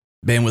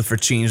Bandwidth for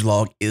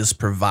Changelog is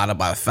provided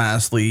by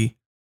Fastly.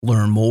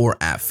 Learn more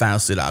at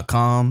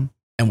fastly.com,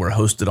 and we're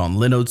hosted on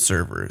Linode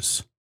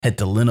servers. Head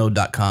to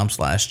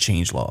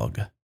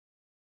linode.com/changelog.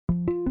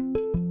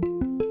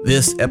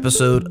 This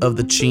episode of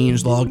the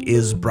Changelog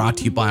is brought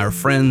to you by our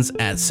friends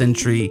at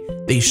Sentry.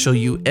 They show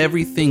you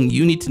everything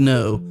you need to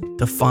know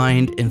to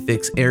find and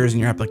fix errors in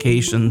your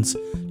applications.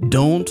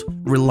 Don't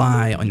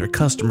rely on your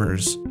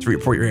customers to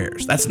report your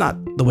errors. That's not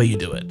the way you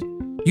do it.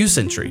 Use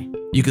Sentry.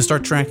 You can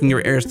start tracking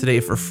your errors today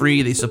for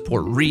free. They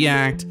support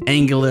React,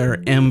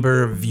 Angular,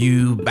 Ember,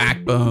 Vue,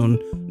 Backbone,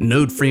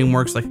 Node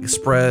frameworks like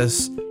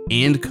Express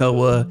and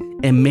Koa,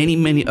 and many,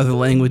 many other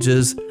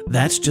languages.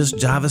 That's just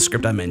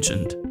JavaScript I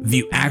mentioned.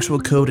 View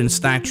actual code and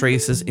stack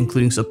traces,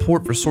 including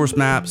support for source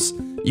maps.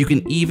 You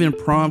can even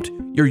prompt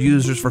your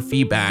users for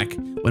feedback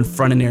when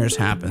front-end errors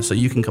happen, so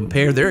you can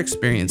compare their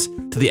experience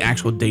to the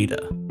actual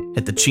data.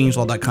 Head to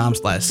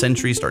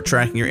changelog.com/Sentry. Start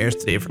tracking your errors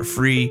today for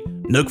free.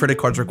 No credit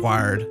cards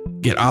required.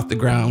 Get off the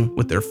ground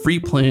with their free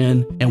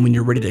plan. And when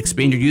you're ready to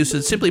expand your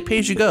usage, simply pay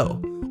as you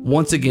go.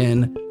 Once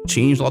again,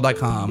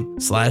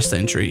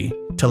 changelog.com/Sentry.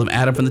 Tell them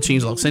Adam from the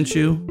Changelog sent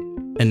you.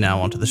 And now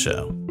on to the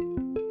show.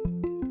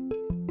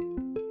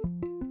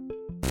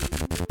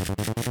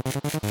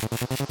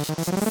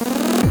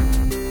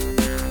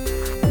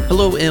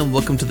 Hello and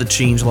welcome to the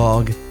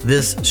Changelog.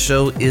 This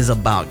show is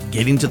about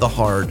getting to the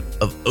heart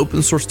of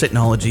open source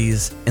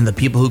technologies and the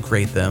people who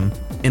create them.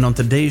 And on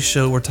today's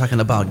show, we're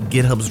talking about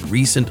GitHub's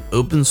recent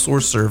open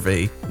source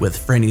survey with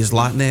Frannie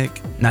Zlotnick,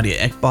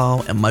 Nadia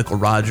Eghbal, and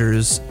Mikeal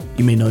Rogers.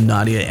 You may know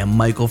Nadia and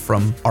Mikeal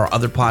from our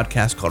other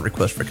podcast called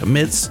Request for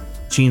Commits,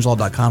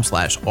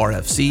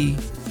 changelog.com/RFC.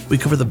 We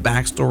cover the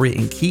backstory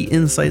and key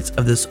insights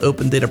of this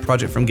open data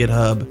project from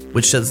GitHub,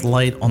 which sheds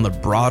light on the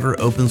broader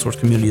open source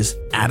community's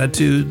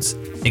attitudes,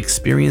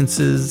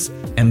 experiences,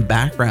 and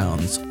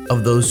backgrounds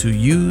of those who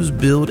use,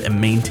 build, and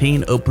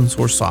maintain open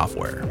source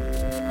software.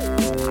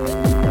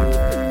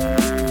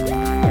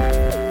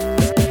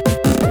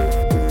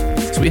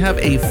 So we have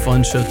a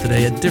fun show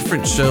today, a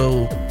different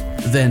show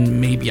than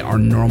maybe our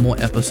normal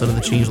episode of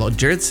the Changelog.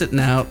 Jared's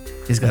sitting out.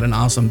 He's got an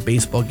awesome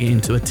baseball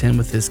game to attend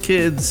with his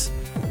kids.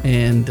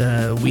 And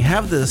we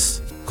have this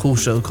cool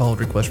show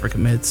called Request for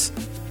Commits.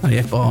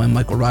 Nadia Eghbal and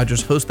Mikeal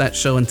Rogers host that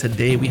show. And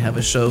today we have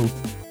a show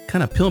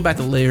kind of peeling back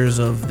the layers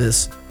of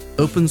this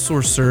open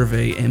source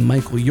survey. And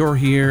Mikeal, you're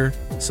here,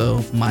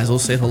 so might as well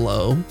say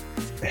hello.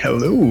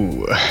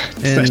 Hello.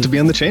 It's nice to be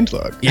on the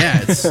Changelog.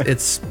 Yeah,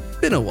 it's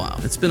been a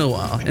while. It's been a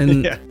while.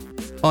 And yeah.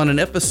 On an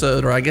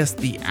episode, or I guess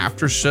the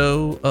after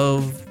show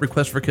of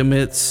Request for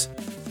Commits,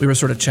 we were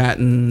sort of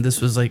chatting. This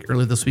was like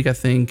early this week, I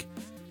think.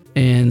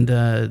 And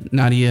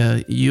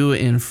Nadia, you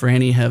and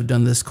Frannie have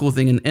done this cool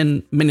thing,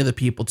 and many other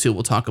people too.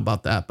 We'll talk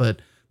about that. But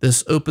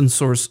this open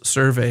source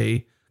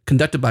survey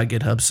conducted by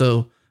GitHub.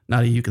 So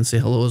Nadia, you can say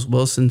hello as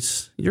well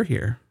since you're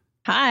here.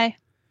 Hi.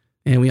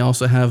 And we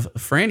also have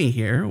Frannie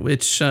here,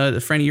 which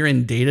Frannie, you're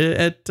in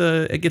data at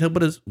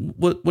GitHub.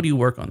 What do you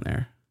work on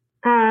there?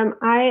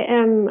 I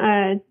am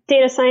a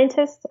data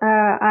scientist.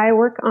 I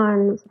work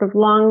on sort of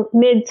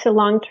mid to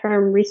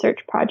long-term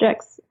research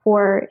projects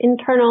for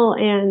internal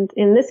and,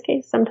 in this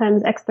case,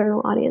 sometimes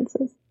external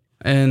audiences.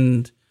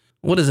 And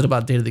what is it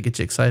about data that gets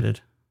you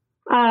excited?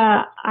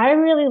 I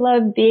really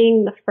love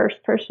being the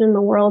first person in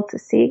the world to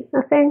see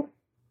a thing.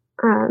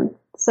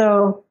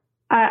 So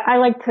I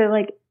like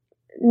to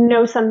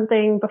know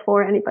something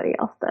before anybody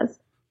else does.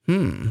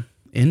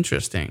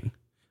 Interesting.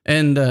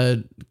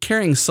 And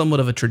carrying somewhat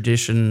of a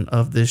tradition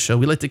of this show,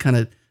 we like to kind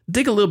of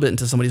dig a little bit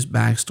into somebody's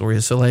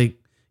backstory. So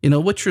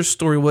what's your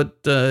story?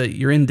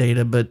 You're in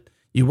data, but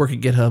you work at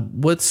GitHub.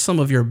 What's some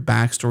of your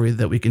backstory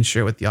that we can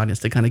share with the audience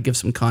to kind of give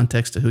some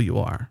context to who you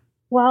are?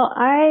 Well,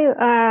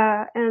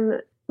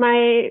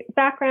 my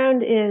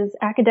background is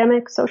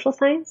academic social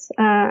science.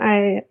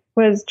 I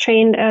was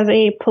trained as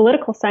a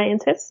political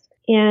scientist,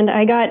 and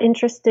I got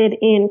interested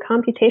in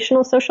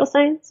computational social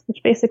science,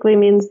 which basically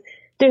means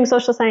doing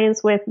social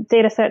science with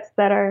data sets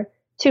that are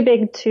too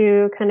big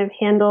to kind of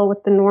handle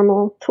with the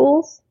normal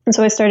tools. And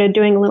so I started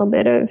doing a little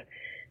bit of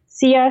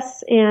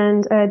CS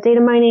and data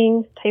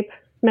mining type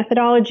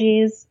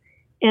methodologies.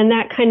 And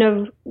that kind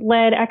of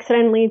led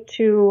accidentally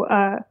to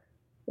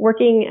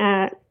working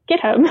at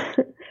GitHub.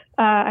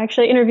 I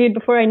actually interviewed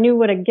before I knew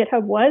what a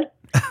GitHub was.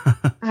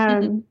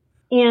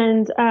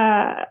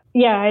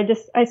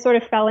 I sort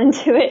of fell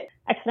into it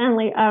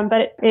accidentally,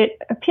 but it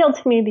appealed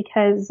to me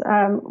because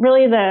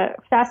really the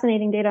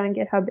fascinating data on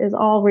GitHub is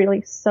all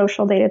really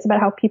social data. It's about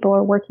how people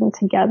are working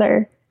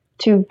together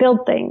to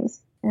build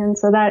things. And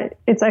so that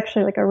it's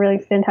actually like a really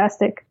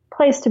fantastic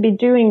place to be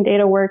doing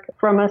data work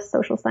from a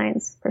social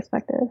science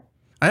perspective.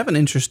 I have an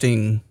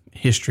interesting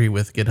history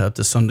with GitHub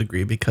to some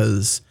degree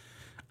because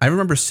I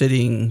remember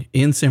sitting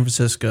in San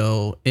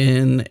Francisco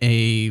in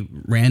a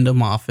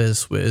random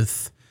office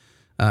with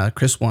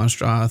Chris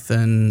Wanstroth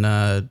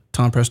and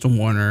Tom Preston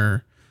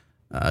Warner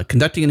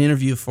conducting an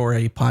interview for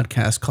a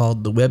podcast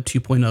called The Web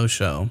 2.0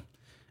 Show.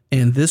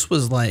 And this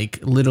was like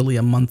literally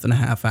a month and a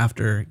half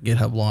after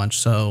GitHub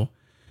launched. So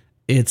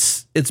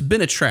it's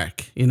been a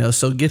trek,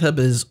 so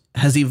GitHub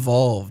has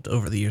evolved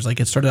over the years. Like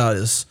it started out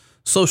as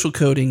social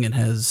coding and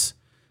has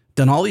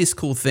done all these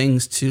cool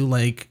things to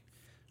like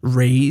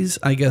raise,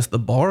 I guess, the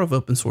bar of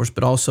open source,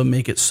 but also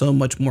make it so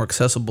much more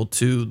accessible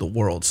to the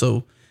world.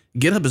 So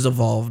GitHub has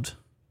evolved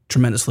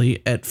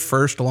tremendously. At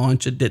first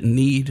launch, it didn't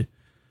need,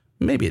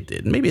 maybe it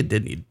did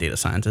need data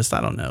scientists.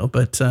 I don't know,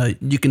 but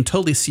you can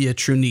totally see a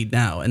true need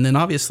now. And then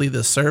obviously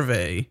the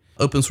survey,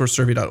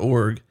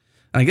 opensourcesurvey.org,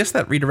 and I guess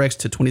that redirects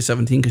to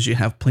 2017 because you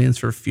have plans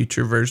for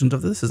future versions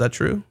of this. Is that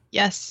true?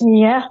 Yes.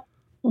 Yeah.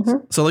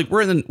 Mm-hmm. So like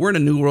we're in a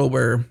new world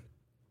where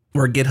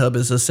GitHub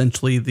is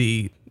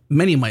essentially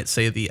many might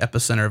say the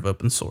epicenter of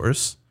open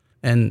source,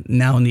 and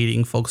now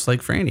needing folks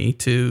like Frannie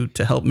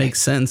to help make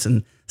sense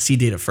and see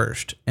data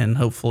first and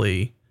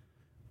hopefully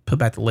put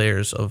back the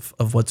layers of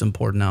what's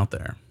important out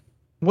there.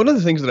 One of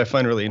the things that I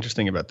find really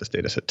interesting about this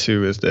data set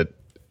too is that,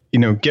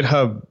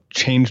 GitHub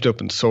changed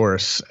open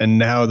source, and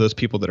now those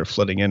people that are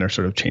flooding in are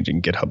sort of changing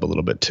GitHub a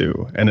little bit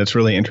too. And it's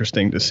really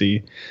interesting to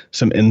see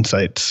some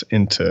insights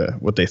into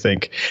what they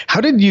think. How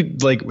did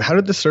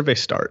the survey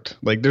start?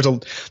 Like there's a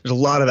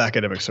lot of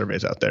academic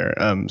surveys out there.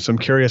 So I'm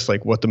curious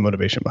what the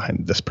motivation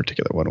behind this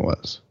particular one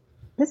was.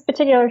 This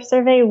particular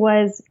survey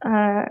was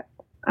kind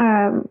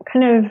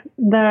of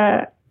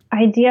the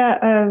idea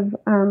of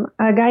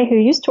a guy who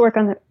used to work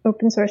on the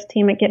open source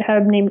team at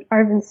GitHub named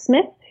Arvin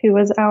Smith, who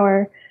was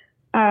our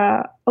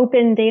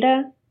open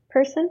data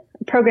person,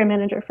 program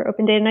manager for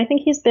open data. And I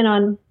think he's been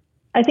on,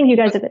 I think you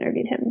guys have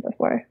interviewed him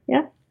before.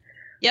 Yeah.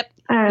 Yep.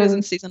 He was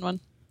in season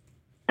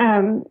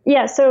 1.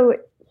 Yeah. So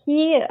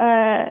he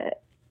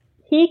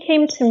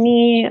came to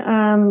me,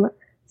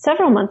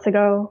 several months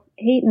ago,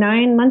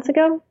 8-9 months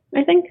ago,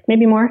 I think,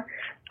 maybe more,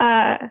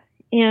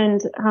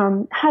 and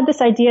had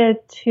this idea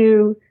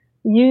to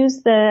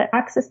use the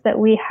access that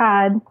we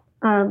had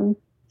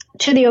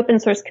to the open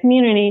source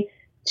community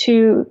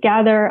to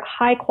gather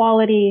high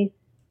quality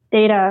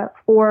data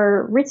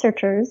for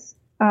researchers,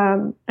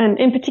 and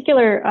in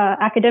particular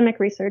academic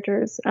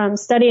researchers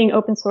studying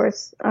open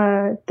source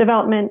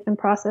development and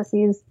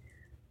processes,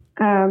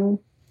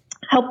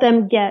 help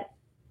them get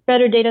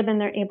better data than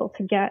they're able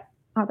to get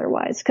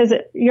otherwise. Because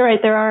you're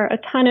right, there are a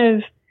ton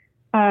of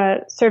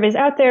surveys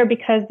out there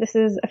because this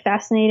is a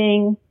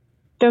fascinating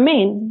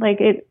domain. Like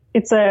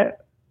it's a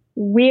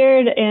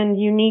weird and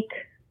unique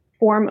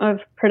form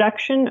of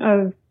production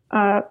of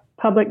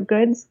public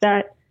goods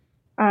that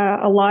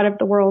a lot of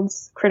the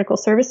world's critical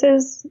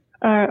services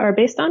are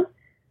based on.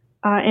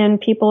 And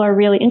people are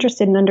really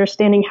interested in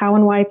understanding how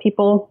and why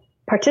people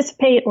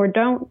participate or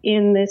don't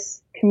in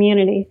this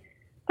community.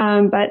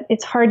 But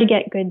it's hard to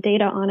get good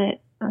data on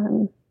it.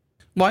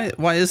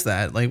 Why is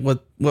that? Like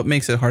what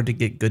makes it hard to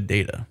get good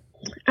data?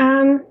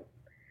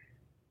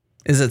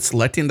 Is it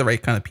selecting the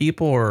right kind of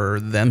people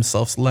or them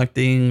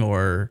self-selecting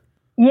or?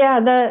 Yeah,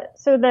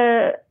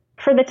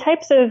 for the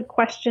types of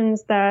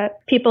questions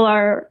that people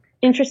are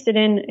interested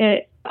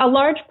in, a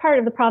large part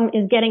of the problem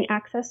is getting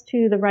access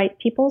to the right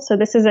people. So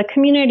this is a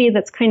community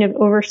that's kind of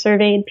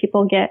over-surveyed.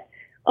 People get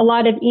a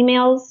lot of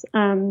emails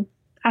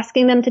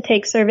asking them to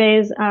take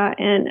surveys,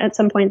 and at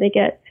some point they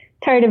get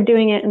tired of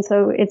doing it. And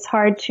so it's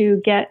hard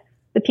to get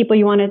the people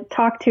you want to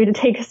talk to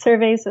take a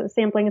survey. So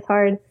sampling is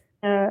hard.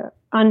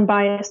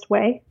 Unbiased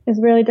way is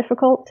really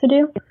difficult to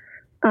do.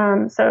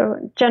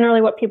 So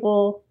generally what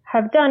people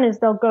have done is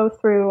they'll go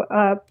through,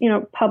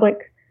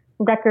 public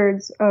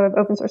records of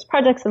open source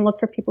projects and look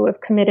for people who have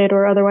committed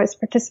or otherwise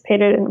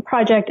participated in the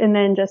project and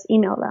then just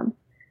email them.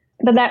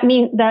 But that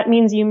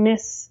means you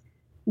miss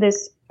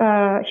this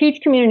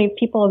huge community of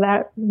people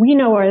that we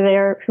know are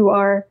there who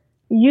are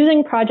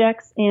using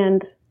projects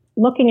and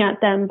looking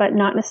at them, but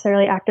not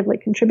necessarily actively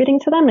contributing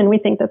to them. And we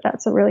think that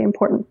that's a really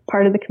important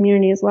part of the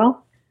community as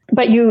well.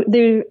 But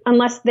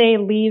unless they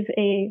leave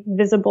a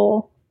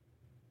visible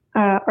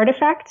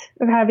artifact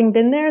of having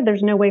been there,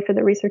 there's no way for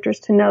the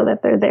researchers to know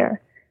that they're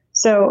there.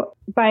 So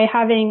by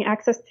having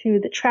access to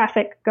the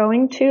traffic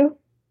going to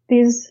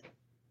these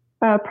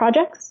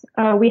projects,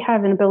 we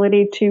have an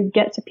ability to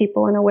get to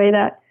people in a way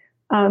that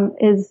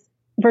is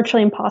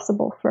virtually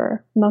impossible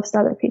for most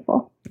other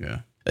people. Yeah.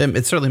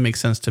 It certainly makes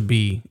sense to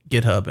be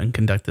GitHub and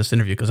conduct this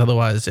interview because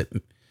otherwise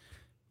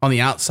on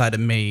the outside, it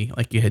may,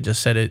 like you had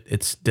just said,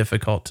 it's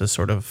difficult to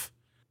sort of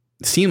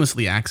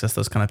seamlessly access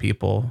those kind of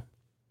people.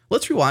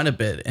 Let's rewind a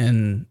bit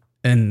and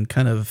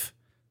kind of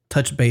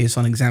touch base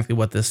on exactly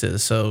what this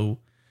is. So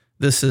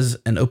this is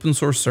an open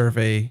source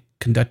survey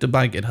conducted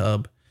by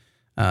GitHub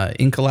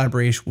in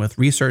collaboration with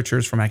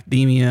researchers from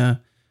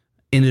academia,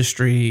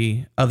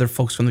 industry, other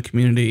folks from the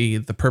community.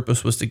 The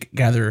purpose was to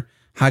gather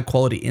high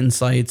quality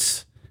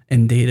insights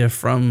and data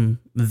from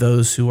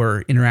those who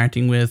are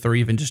interacting with or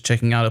even just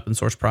checking out open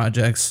source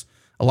projects.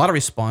 A lot of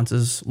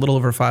responses, a little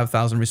over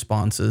 5,000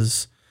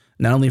 responses,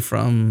 not only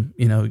from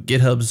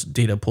GitHub's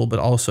data pool, but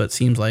also it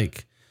seems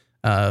like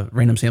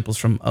random samples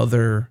from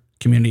other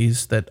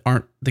communities that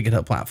aren't the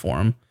GitHub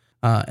platform,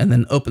 and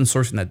then open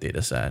sourcing that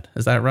data set.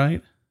 Is that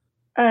right?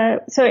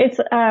 So it's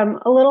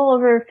a little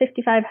over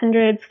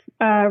 5,500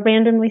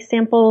 randomly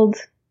sampled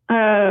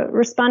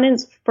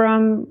respondents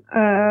from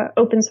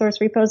open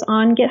source repos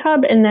on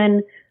GitHub, and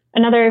then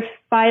another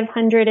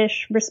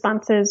 500-ish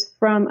responses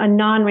from a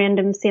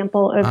non-random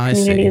sample of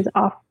communities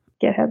off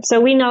GitHub. So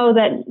we know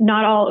that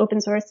not all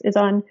open source is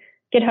on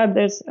GitHub.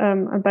 There's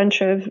a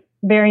bunch of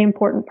very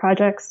important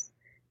projects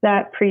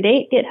that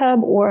predate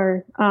GitHub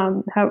or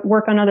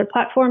work on other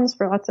platforms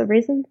for lots of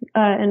reasons.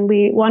 And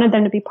we wanted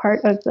them to be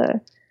part of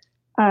the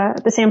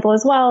sample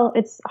as well.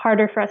 It's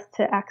harder for us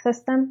to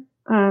access them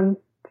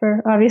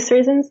for obvious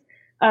reasons.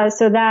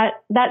 So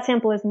that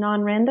sample is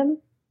non-random.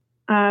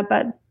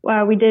 But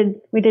we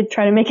did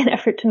try to make an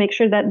effort to make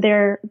sure that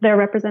they're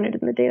represented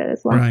in the data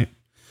as well. Right.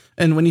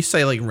 And when you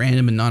say like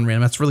random and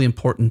non-random, that's really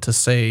important to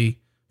say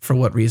for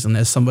what reason.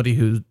 As somebody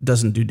who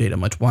doesn't do data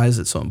much, why is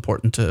it so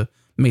important to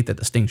make that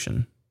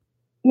distinction?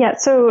 Yeah,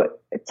 so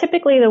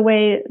typically the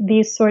way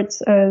these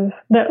sorts of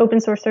the open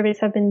source surveys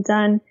have been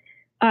done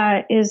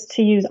is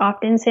to use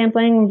opt-in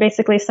sampling.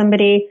 Basically,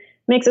 somebody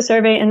makes a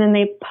survey and then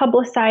they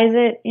publicize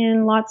it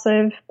in lots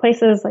of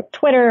places like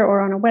Twitter or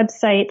on a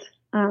website.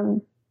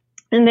 And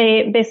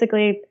they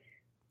basically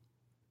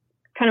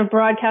kind of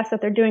broadcast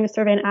that they're doing a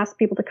survey and ask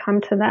people to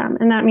come to them.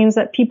 And that means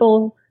that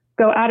people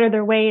go out of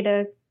their way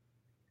to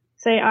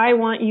say, I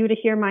want you to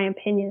hear my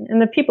opinion.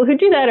 And the people who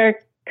do that are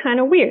kind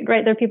of weird,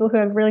 right? They're people who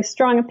have really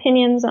strong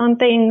opinions on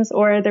things,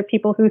 or they're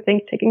people who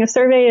think taking a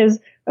survey is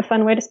a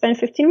fun way to spend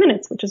 15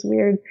 minutes, which is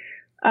weird.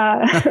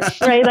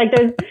 Right? Like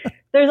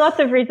there's lots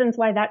of reasons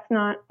why that's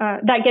not,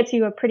 that gets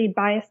you a pretty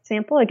biased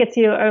sample. It gets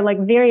you a like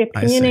very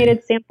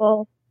opinionated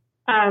sample.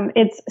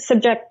 It's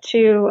subject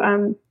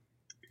to,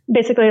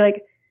 basically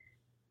like,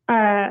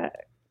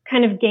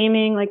 kind of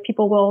gaming, like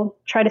people will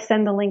try to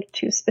send the link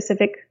to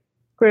specific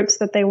groups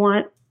that they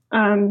want,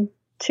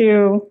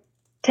 to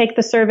take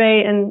the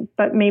survey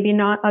but maybe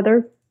not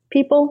other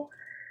people.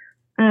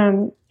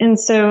 And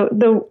so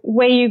the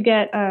way you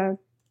get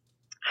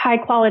high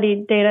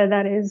quality data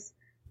that is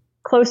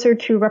closer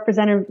to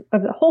representative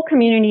of the whole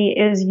community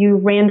is you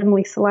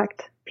randomly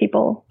select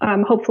people,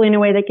 hopefully in a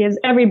way that gives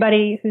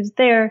everybody who's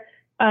there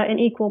an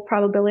equal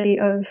probability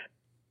of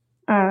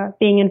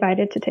being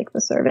invited to take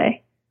the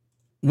survey.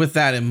 With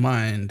that in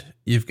mind,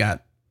 you've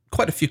got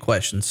quite a few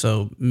questions.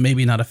 So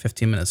maybe not a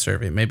 15-minute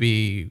survey,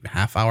 maybe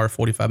half hour,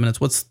 45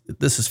 minutes.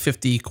 This is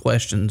 50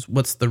 questions.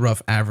 What's the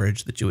rough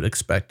average that you would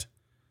expect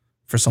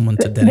for someone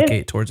to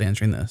dedicate towards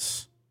answering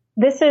this?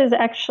 This is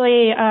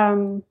actually,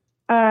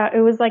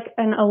 it was like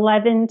an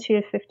 11 to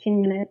a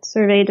 15-minute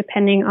survey,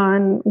 depending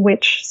on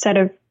which set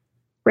of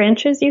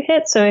branches you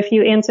hit. So if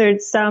you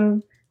answered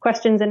some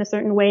questions in a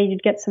certain way,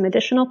 you'd get some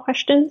additional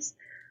questions.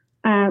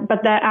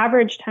 But the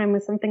average time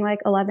was something like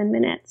 11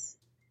 minutes.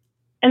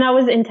 And that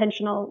was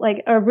intentional.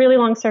 Like a really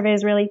long survey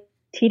is really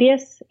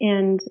tedious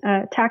and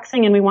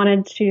taxing, and we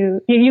wanted to,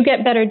 you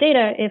get better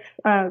data if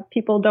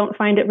people don't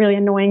find it really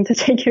annoying to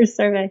take your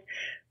survey.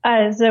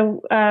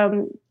 So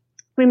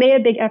we made a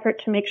big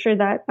effort to make sure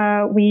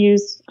that we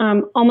use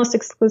almost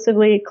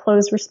exclusively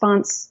closed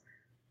response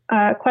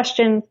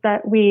questions,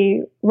 that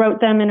we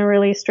wrote them in a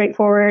really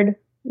straightforward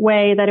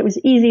way, that it was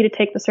easy to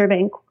take the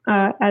survey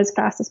as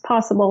fast as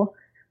possible,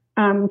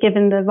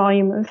 given the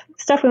volume of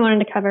stuff we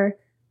wanted to cover.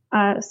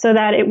 So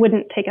that it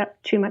wouldn't take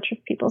up too much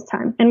of people's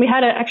time. And we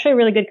had actually a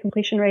really good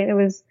completion rate. It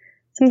was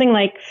something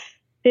like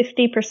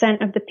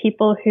 50% of the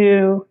people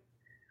who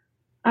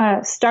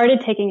started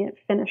taking it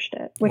finished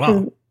it, which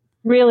is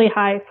really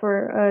high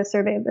for a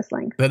survey of this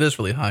length. That is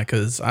really high,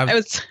 because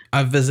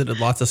I've visited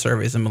lots of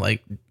surveys and been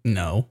like,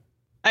 no.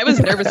 I was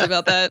nervous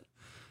about that.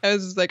 I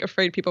was like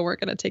afraid people weren't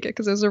going to take it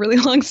because it was a really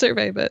long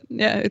survey. But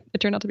yeah, it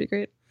turned out to be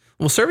great.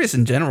 Well, surveys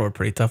in general are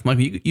pretty tough.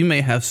 Mike, you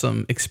may have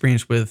some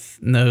experience with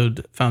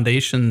Node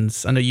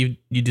Foundations. I know you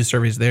do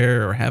surveys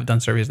there, or have done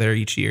surveys there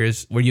each year.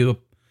 Were you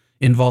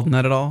involved in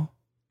that at all?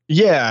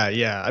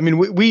 Yeah. I mean,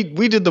 we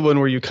did the one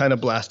where you kind of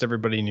blast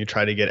everybody and you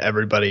try to get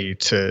everybody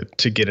to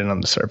get in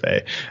on the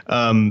survey.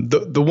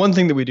 The one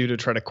thing that we do to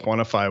try to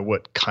quantify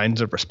what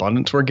kinds of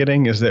respondents we're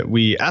getting is that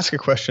we ask a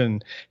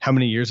question: how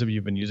many years have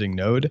you been using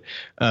Node?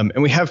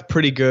 And we have a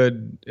pretty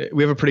good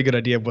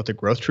idea of what the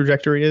growth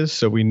trajectory is.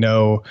 So we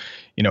know,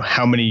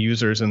 how many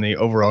users in the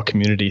overall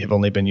community have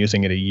only been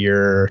using it a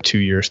year, 2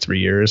 years, 3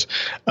 years.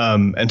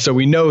 And so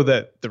we know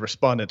that the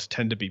respondents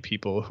tend to be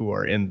people who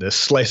are in this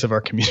slice of our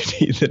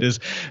community that is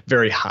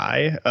very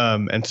high.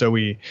 And so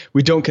we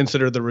don't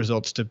consider the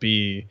results to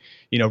be,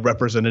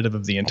 representative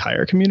of the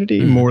entire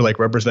community, more like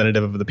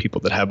representative of the people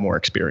that have more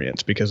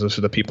experience, because those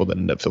are the people that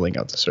end up filling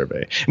out the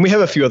survey. And we have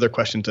a few other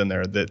questions in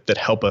there that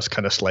help us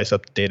kind of slice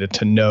up the data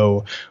to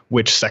know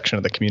which section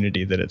of the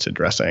community that it's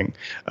addressing.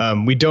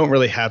 We don't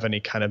really have any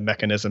kind of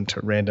mechanism to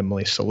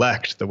randomly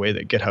select the way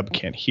that GitHub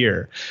can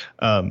here.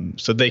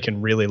 So they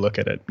can really look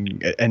at it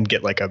and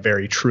get like a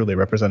very truly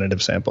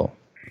representative sample.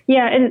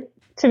 Yeah. And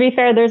to be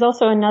fair, there's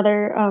also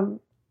another,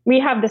 we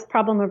have this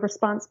problem of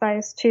response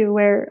bias too,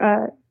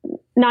 where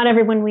not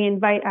everyone we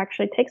invite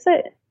actually takes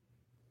it.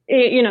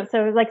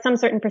 So like some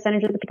certain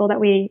percentage of the people that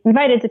we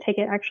invited to take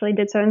it actually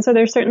did so. And so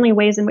there's certainly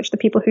ways in which the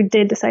people who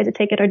did decide to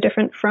take it are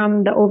different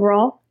from the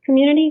overall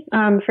community.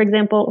 For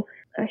example,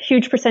 a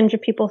huge percentage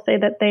of people say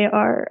that they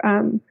are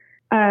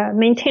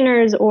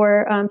maintainers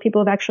or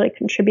people who have actually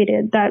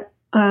contributed. That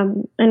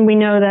and we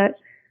know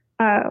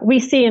that we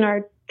see in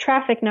our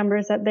traffic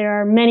numbers that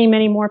there are many,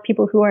 many more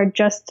people who are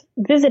just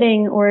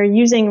visiting or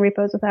using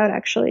repos without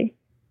actually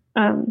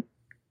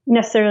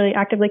necessarily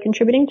actively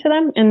contributing to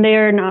them, and they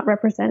are not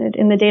represented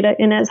in the data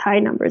in as high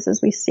numbers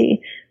as we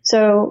see.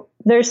 So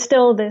there's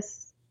still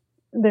this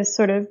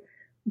sort of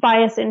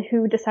bias in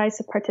who decides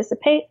to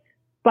participate,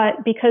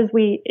 but because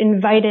we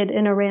invited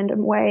in a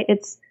random way,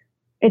 it's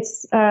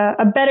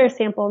a better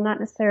sample, not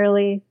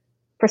necessarily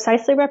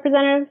precisely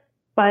representative,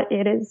 but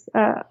it is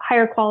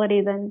higher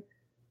quality than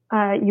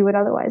you would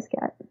otherwise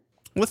get.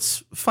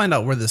 Let's find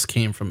out where this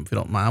came from, if you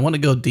don't mind. I want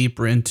to go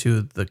deeper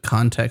into the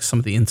context, some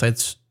of the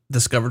insights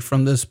discovered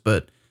from this,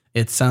 but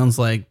it sounds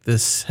like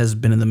this has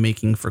been in the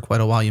making for quite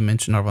a while. You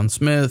mentioned Arvon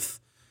Smith,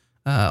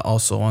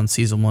 also on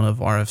season 1 of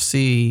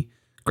RFC.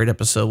 Great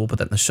episode. We'll put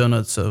that in the show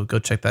notes, so go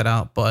check that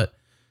out. But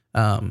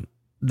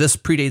this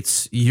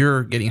predates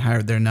your getting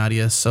hired there,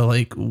 Nadia. So,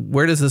 like,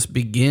 where does this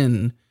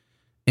begin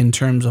in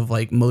terms of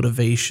like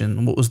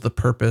motivation? What was the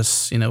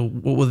purpose?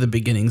 What were the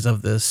beginnings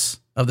of this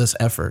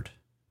effort?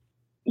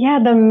 Yeah,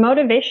 the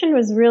motivation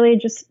was really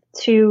just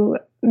to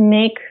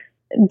make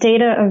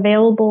data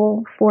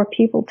available for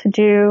people to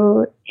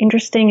do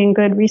interesting and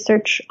good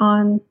research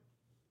on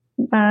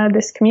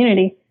this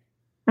community.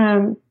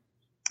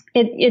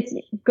 It's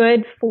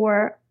good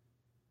for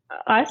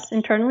us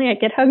internally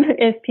at GitHub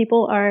if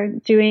people are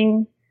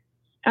doing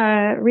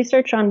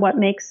research on what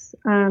makes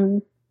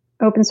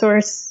open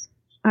source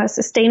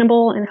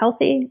sustainable and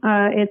healthy.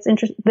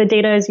 The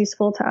data is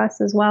useful to us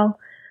as well.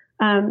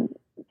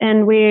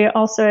 And we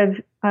also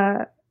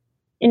have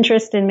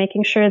interest in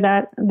making sure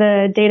that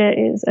the data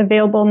is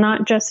available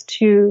not just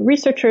to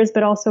researchers,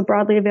 but also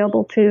broadly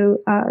available to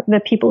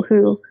the people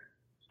who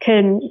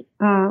can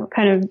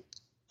kind of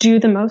do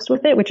the most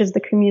with it, which is the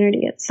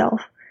community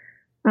itself.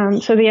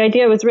 So the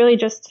idea was really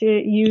just to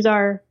use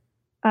our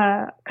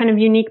kind of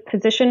unique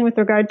position with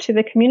regard to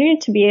the community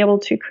to be able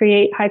to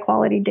create high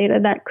quality data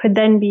that could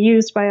then be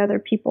used by other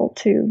people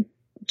to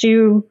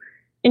do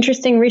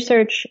interesting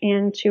research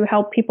and to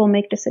help people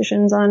make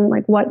decisions on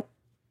like what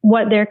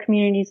their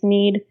communities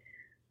need,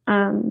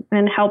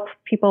 and help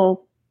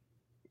people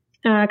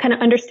kind of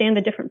understand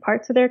the different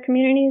parts of their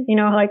communities,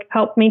 like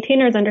help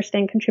maintainers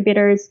understand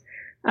contributors,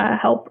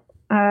 help,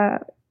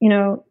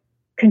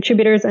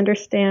 contributors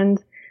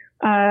understand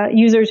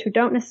users who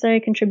don't necessarily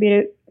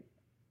contribute,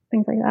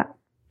 things like that.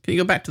 Can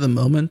you go back to the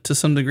moment to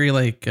some degree?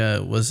 Like,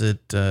 was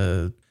it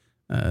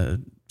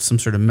some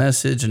sort of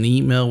message, an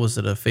email? Was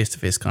it a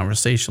face-to-face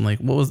conversation? Like,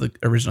 what was the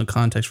original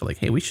context for like,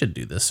 hey, we should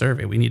do this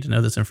survey. We need to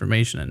know this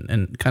information,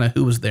 and kind of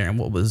who was there and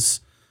what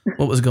was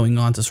going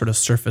on to sort of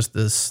surface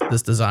this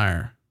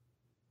desire?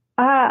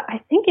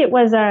 I think it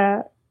was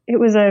a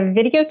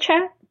video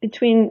chat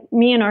between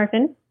me and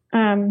Arvin.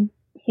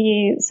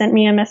 He sent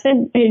me a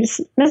message. He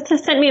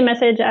just sent me a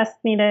message,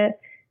 asked me to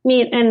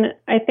meet, and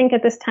I think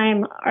at this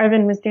time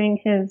Arvin was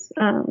doing his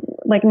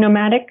like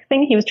nomadic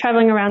thing. He was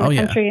traveling around the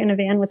country in a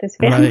van with his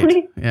family.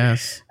 Right.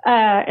 Yes.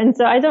 And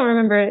so I don't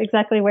remember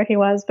exactly where he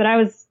was, but I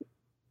was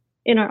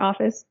in our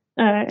office,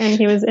 and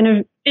he was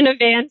in a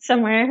van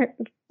somewhere.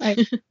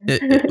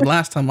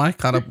 Last time we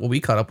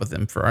caught up with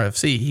him for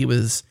RFC, he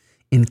was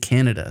in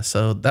Canada.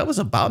 So that was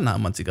about 9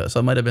 months ago.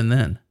 So it might have been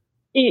then.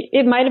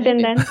 It might have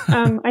been then.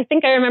 I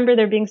think I remember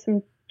there being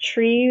some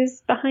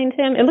trees behind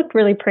him. It looked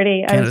really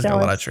pretty. Canada's got a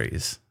lot of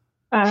trees.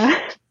 And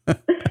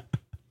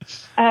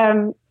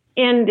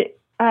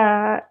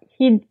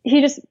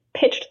he just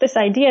pitched this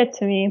idea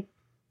to me.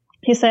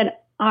 He said,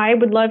 I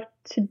would love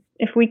to,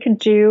 if we could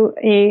do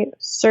a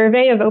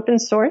survey of open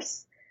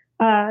source,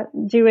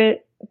 do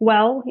it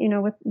well,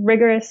 with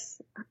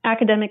rigorous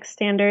academic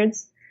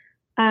standards,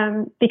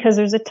 because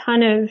there's a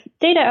ton of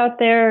data out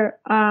there.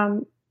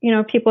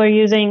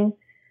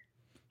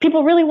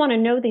 People really want to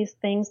know these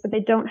things, but they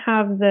don't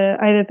have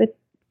either the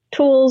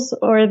tools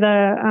or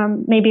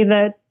the maybe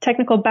the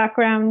technical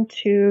background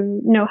to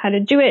know how to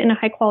do it in a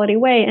high quality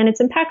way. And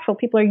it's impactful.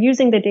 People are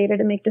using the data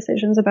to make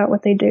decisions about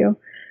what they do,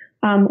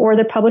 or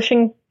they're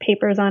publishing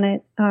papers on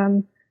it.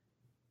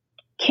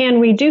 Can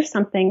we do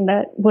something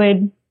that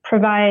would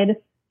provide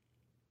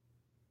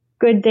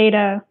good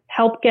data,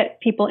 help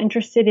get people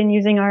interested in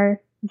using our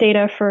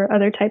data for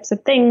other types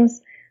of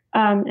things,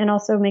 and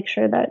also make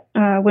sure that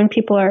when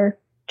people are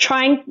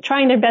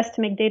trying their best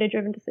to make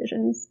data-driven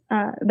decisions,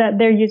 that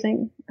they're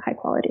using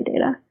high-quality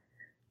data.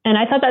 And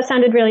I thought that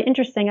sounded really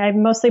interesting. I've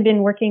mostly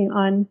been working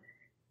on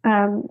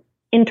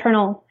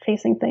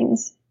internal-facing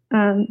things,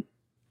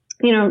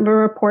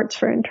 reports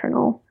for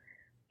internal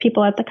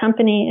people at the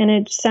company, and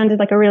it sounded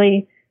like a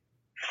really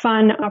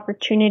fun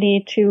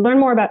opportunity to learn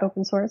more about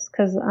open source,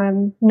 because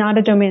I'm not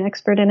a domain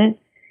expert in it,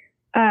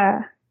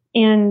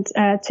 and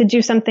to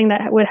do something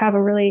that would have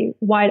a really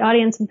wide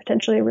audience and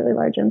potentially a really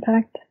large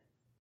impact.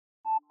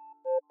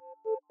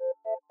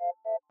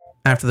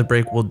 After the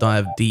break, we'll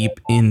dive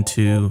deep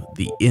into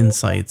the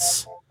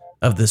insights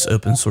of this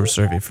open source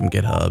survey from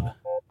GitHub.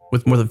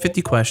 With more than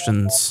 50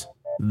 questions,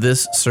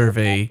 this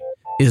survey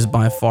is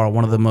by far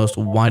one of the most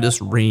widest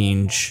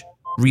range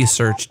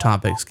research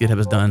topics GitHub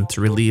has done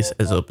to release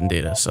as open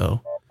data.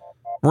 So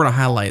we're going to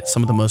highlight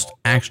some of the most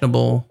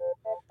actionable,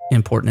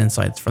 important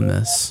insights from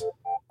this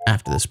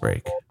after this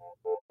break.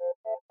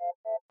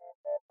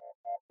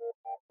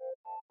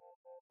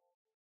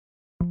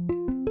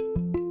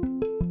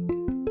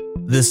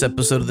 This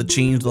episode of the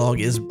Changelog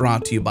is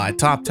brought to you by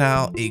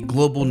TopTal, a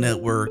global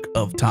network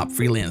of top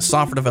freelance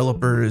software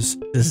developers,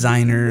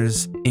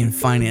 designers, and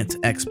finance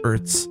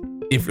experts.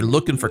 If you're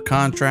looking for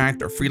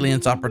contract or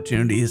freelance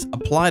opportunities,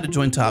 apply to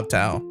join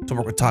TopTal to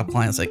work with top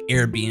clients like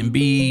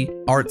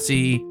Airbnb,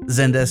 Artsy,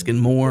 Zendesk,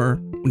 and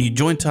more. When you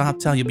join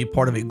TopTal, you'll be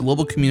part of a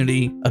global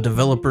community of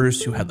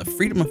developers who have the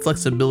freedom and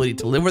flexibility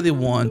to live where they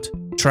want,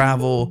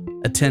 travel,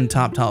 attend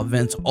TopTal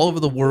events all over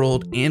the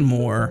world, and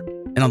more.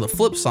 And on the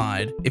flip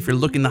side, if you're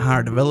looking to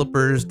hire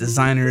developers,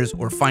 designers,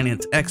 or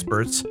finance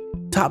experts,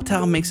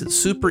 TopTal makes it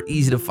super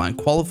easy to find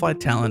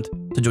qualified talent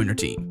to join your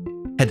team.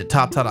 Head to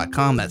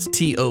toptal.com, that's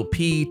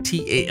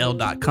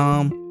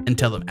TOPTAL.com, and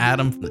tell them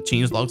Adam from the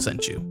Changelog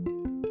sent you.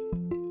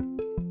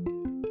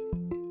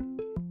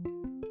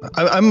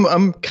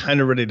 I'm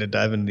kind of ready to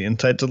dive into the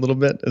insights a little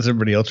bit. Is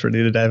everybody else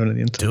ready to dive into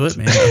the insights? Do it,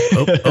 man.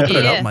 Open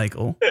it up,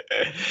 Mikeal.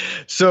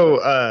 So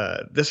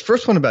this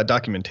first one about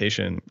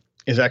documentation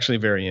is actually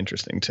very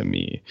interesting to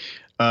me.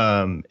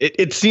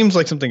 It seems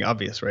like something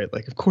obvious, right?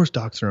 Like, of course,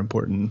 docs are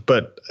important,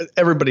 but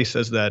everybody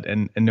says that,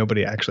 and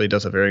nobody actually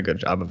does a very good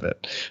job of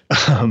it.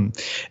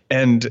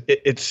 And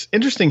it's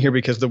interesting here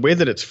because the way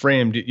that it's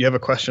framed, you have a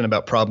question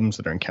about problems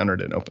that are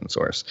encountered in open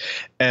source.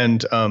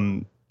 And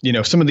some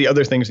of the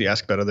other things you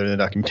ask about other than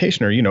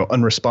documentation are,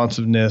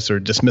 unresponsiveness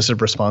or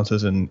dismissive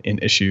responses in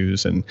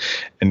issues and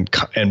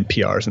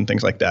PRs and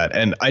things like that.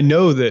 And I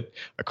know that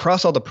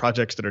across all the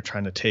projects that are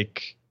trying to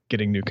take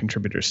getting new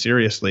contributors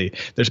seriously,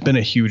 there's been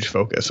a huge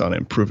focus on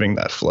improving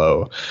that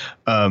flow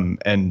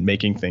and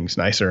making things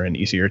nicer and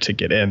easier to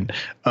get in,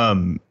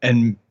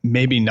 and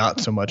maybe not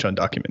so much on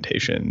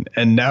documentation.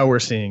 And now we're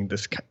seeing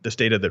this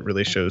data that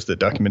really shows that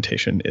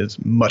documentation is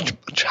much,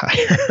 much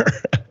higher.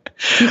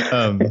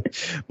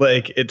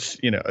 Like it's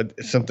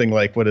something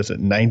like, what is it,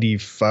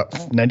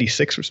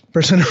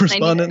 96% of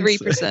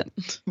respondents?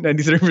 93%.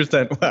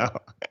 93%.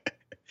 Wow.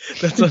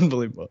 That's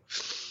unbelievable.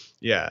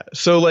 Yeah.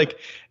 So like,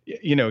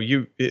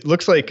 it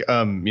looks like,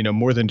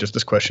 more than just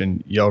this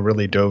question, y'all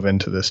really dove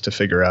into this to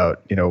figure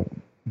out,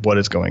 what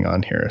is going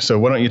on here. So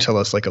why don't you tell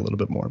us like a little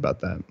bit more about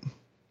that?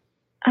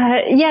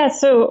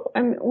 So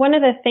one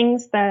of the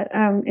things that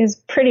is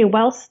pretty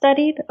well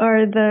studied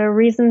are the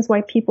reasons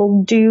why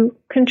people do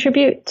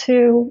contribute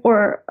to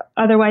or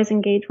otherwise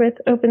engage with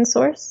open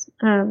source.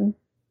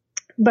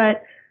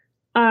 But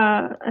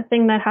a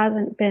thing that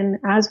hasn't been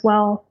as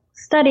well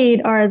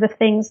studied are the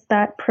things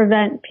that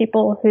prevent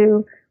people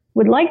who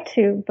would like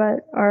to,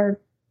 but are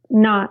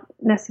not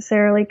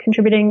necessarily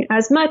contributing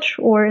as much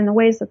or in the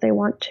ways that they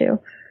want to.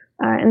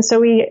 And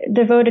so we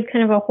devoted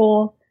kind of a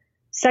whole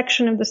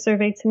section of the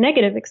survey to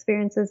negative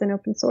experiences in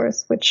open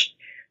source, which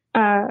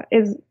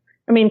is,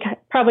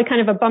 probably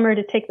kind of a bummer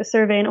to take the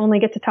survey and only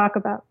get to talk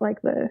about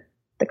like the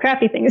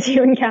crappy things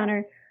you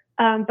encounter.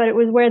 But it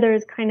was where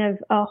there's kind of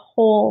a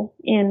hole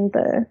in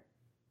the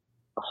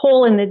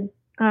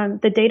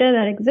data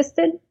that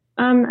existed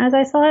as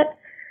I saw it.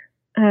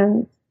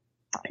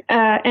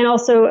 And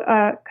also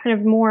kind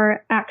of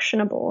more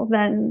actionable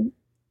than,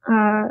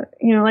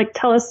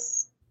 tell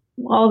us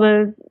all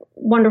the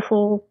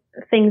wonderful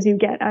things you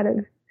get out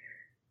of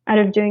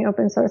doing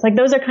open source. Like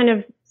those are kind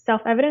of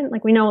self-evident.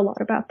 Like we know a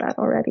lot about that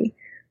already.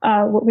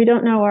 What we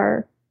don't know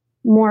are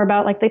more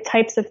about like the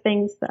types of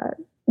things that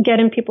get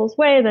in people's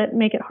way that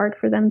make it hard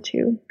for them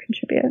to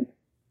contribute.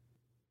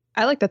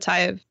 I like the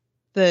tie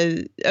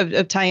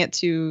of tying it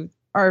to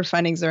our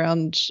findings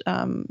around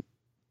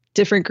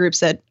different groups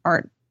that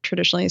aren't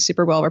traditionally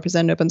super well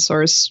represented in open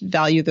source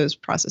value those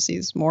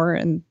processes more.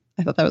 And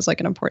I thought that was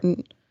like an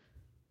important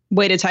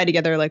way to tie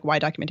together like why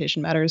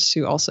documentation matters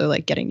to also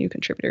like getting new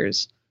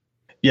contributors.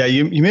 Yeah,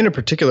 you made a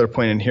particular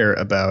point in here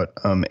about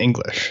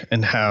English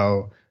and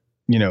how,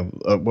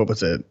 what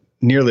was it?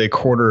 Nearly a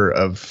quarter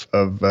of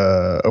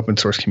open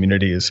source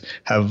communities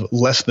have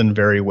less than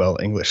very well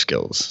English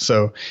skills.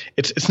 So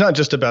it's not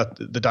just about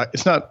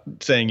it's not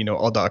saying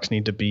all docs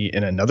need to be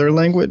in another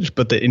language,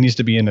 but that it needs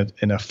to be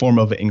in a form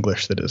of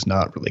English that is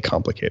not really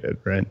complicated,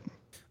 right?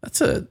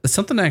 That's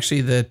something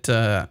actually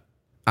that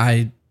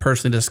I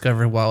personally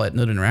discovered while at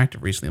Node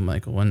Interactive recently,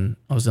 Mikeal, when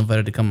I was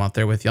invited to come out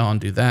there with y'all and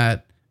do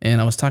that.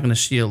 And I was talking to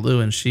Xia Liu,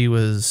 and she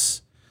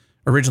was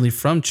originally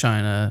from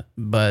China,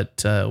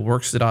 but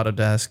works at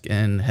Autodesk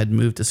and had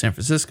moved to San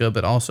Francisco,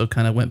 but also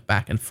kind of went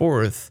back and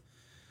forth,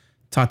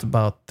 talked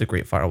about the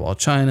Great Firewall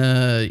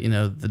China,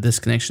 the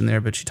disconnection there,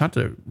 but she talked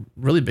a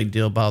really big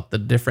deal about the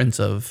difference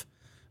of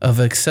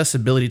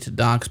accessibility to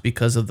docs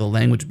because of the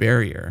language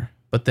barrier,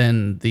 but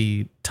then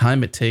the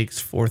time it takes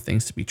for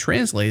things to be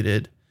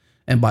translated,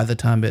 and by the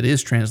time it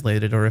is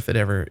translated, or if it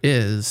ever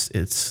is,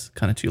 it's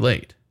kind of too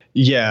late.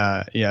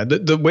 Yeah.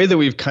 The way that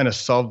we've kind of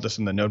solved this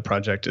in the Node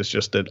project is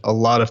just that a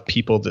lot of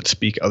people that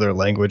speak other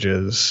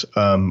languages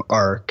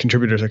are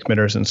contributors or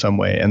committers in some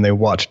way, and they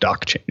watch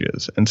doc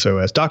changes. And so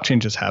as doc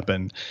changes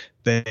happen,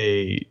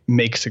 they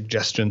make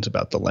suggestions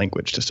about the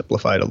language to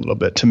simplify it a little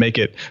bit, to make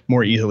it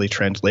more easily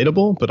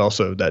translatable, but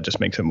also that just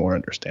makes it more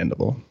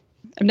understandable.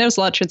 I've noticed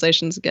a lot of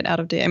translations get out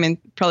of date. I mean,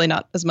 probably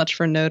not as much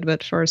for Node,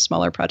 but for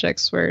smaller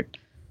projects where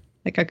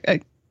like a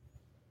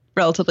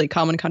relatively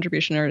common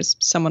contribution or is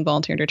someone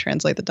volunteering to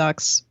translate the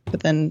docs, but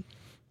then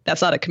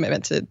that's not a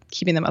commitment to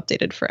keeping them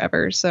updated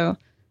forever. So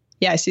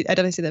yeah, I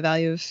definitely see the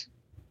value of,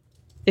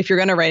 if you're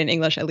going to write in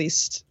English, at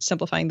least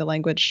simplifying the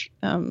language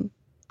can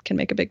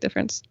make a big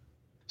difference.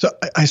 So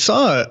I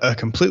saw a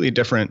completely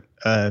different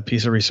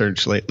piece of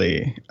research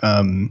lately.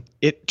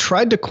 It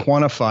tried to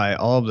quantify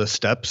all of the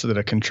steps that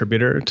a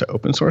contributor to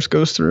open source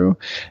goes through,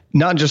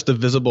 not just the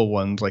visible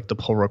ones like the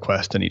pull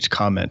request and each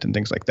comment and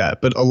things like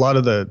that, but a lot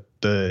of the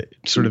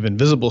sort of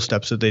invisible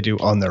steps that they do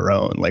on their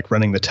own, like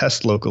running the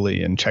test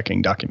locally and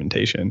checking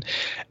documentation.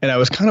 And I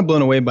was kind of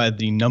blown away by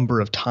the number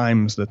of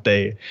times that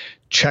they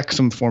check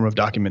some form of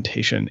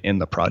documentation in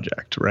the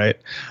project, right?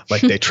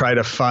 Like they try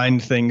to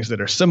find things that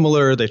are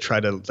similar. They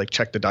try to like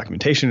check the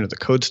documentation or the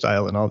code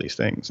style and all these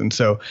things. And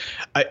so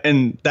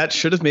and that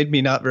should have made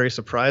me not very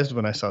surprised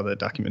when I saw that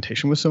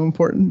documentation was so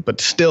important,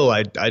 but still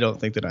I don't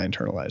think that I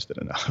internalized it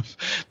enough.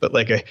 But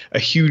like a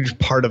huge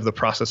part of the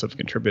process of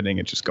contributing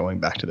is just going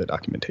back to the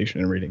documentation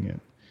and reading it.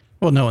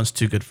 Well, no one's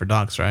too good for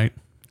docs, right?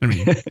 I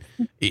mean,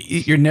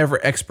 you're never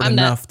expert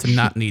enough to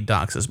not need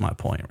docs is my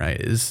point, right?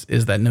 Is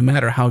that no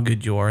matter how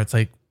good you are, it's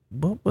like,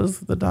 what was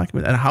the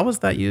document and how was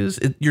that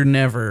used? You're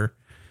never,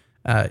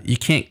 you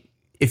can't,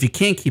 if you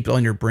can't keep it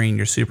on your brain,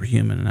 you're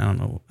superhuman. And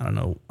I don't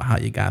know how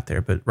you got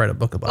there, but write a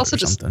book about it or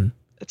something.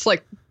 It's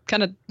like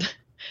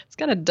it's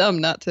kind of dumb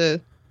not to,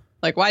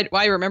 like,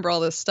 why remember all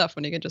this stuff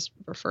when you can just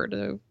refer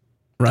to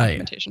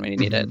documentation when you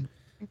need it?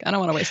 I don't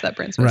want to waste that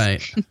brain space.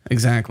 Right.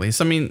 Exactly.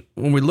 So, I mean,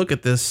 when we look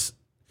at this,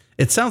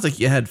 it sounds like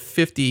you had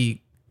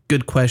 50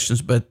 good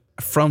questions, but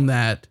from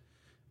that,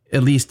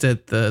 at least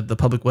at the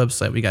public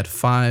website, we got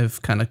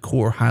 5 kind of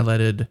core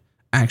highlighted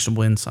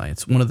actionable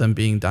insights. One of them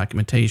being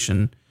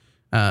documentation.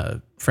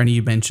 Frannie,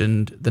 you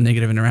mentioned the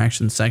negative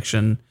interaction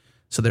section.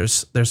 So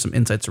there's some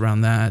insights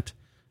around that,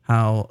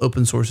 how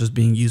open source is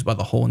being used by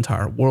the whole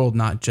entire world,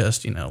 not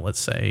just, let's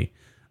say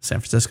San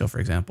Francisco, for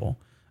example.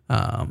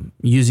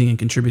 Using and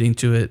contributing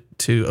to it,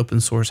 to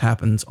open source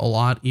happens a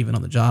lot, even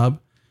on the job,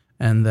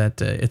 and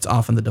that it's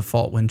often the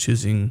default when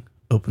choosing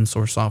open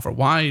source software.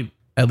 Why,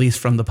 at least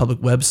from the public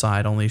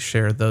website, only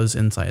share those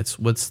insights?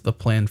 What's the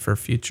plan for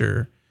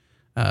future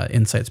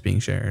insights being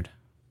shared?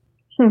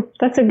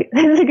 That's a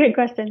good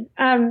question.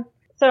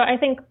 So I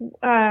think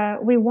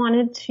we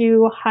wanted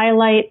to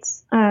highlight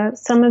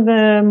some of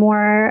the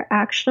more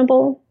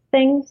actionable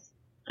things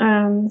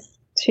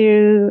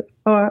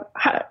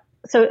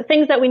so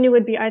things that we knew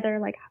would be either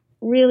like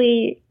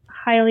really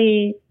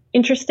highly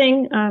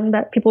interesting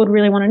that people would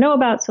really want to know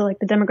about. So like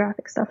the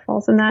demographic stuff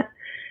falls in that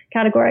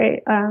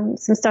category.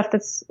 Some stuff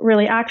that's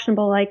really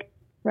actionable, like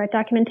write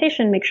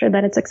documentation, make sure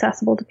that it's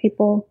accessible to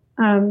people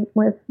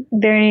with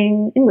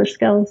varying English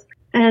skills.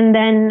 And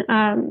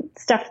then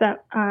stuff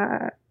that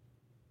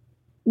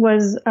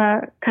was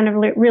kind of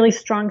really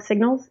strong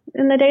signals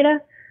in the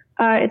data.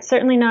 It's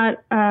certainly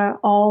not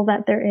all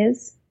that there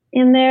is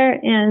in there.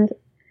 And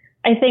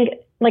I think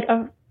like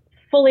a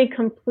fully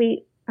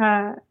complete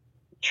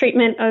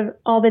treatment of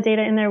all the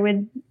data in there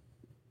would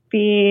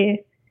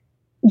be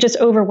just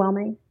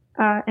overwhelming.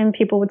 And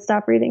people would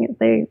stop reading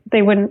it.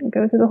 They wouldn't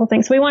go through the whole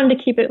thing. So we wanted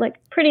to keep it like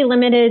pretty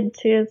limited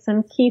to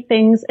some key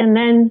things, and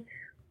then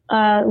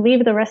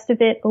leave the rest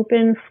of it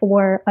open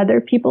for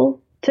other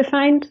people to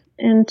find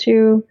and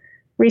to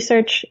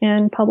research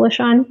and publish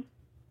on.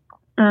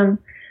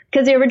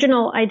 Because the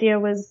original idea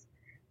was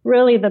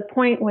really, the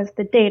point was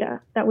the data,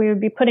 that we would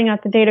be putting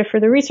out the data for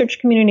the research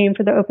community and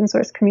for the open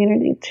source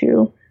community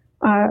to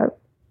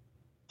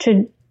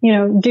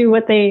do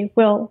what they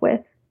will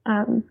with.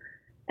 And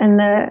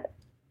the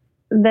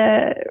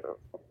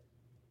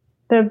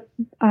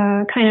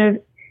kind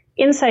of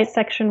insight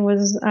section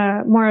was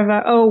more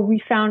of we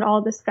found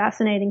all this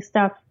fascinating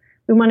stuff.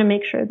 We want to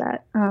make sure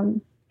that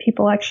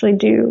people actually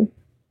do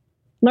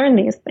learn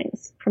these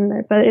things from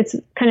there. But it's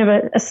kind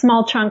of a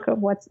small chunk of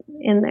what's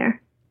in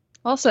there.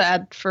 I'll also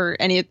add, for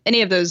any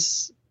of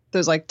those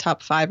like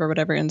top 5 or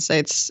whatever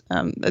insights,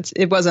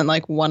 it wasn't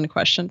like one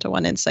question to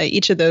one insight.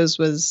 Each of those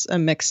was a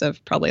mix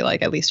of probably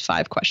like at least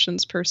 5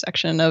 questions per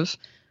section of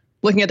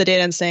looking at the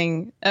data and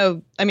saying,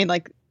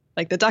 like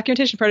the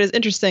documentation part is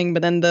interesting,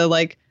 but then the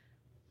like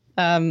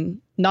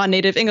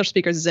non-native English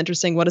speakers is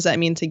interesting. What does that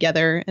mean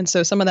together? And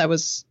so some of that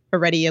was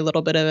already a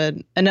little bit of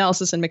an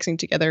analysis and mixing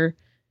together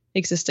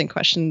existing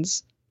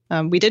questions.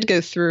 We did go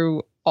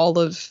through all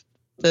of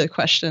the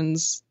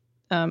questions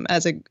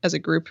as a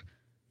group,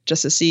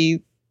 just to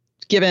see,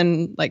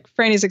 given like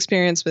Frannie's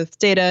experience with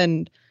data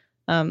and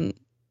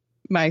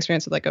my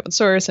experience with like open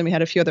source, and we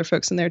had a few other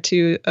folks in there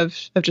too,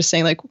 of just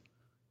saying, like,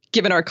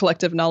 given our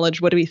collective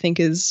knowledge, what do we think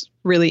is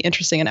really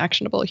interesting and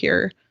actionable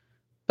here?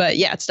 But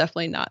yeah, it's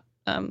definitely not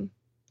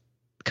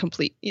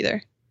complete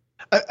either.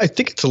 I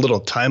think it's a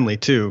little timely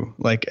too.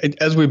 Like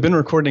as we've been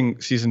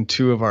recording season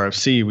 2 of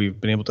RFC,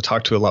 we've been able to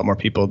talk to a lot more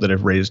people that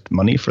have raised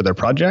money for their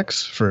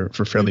projects, for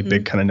fairly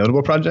big kind of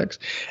notable projects.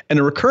 And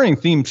a recurring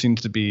theme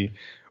seems to be,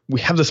 we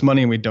have this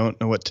money and we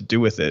don't know what to do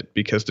with it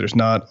because there's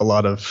not a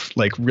lot of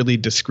like really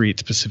discrete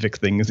specific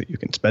things that you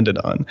can spend it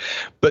on.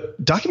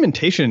 But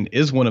documentation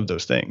is one of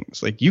those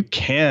things. Like you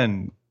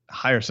can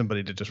hire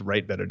somebody to just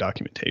write better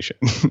documentation.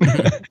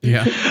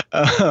 Yeah.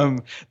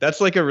 That's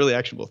like a really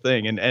actionable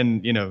thing.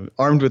 And, you know,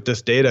 armed with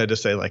this data to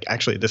say like,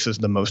 actually, this is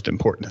the most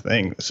important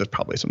thing. This is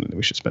probably something that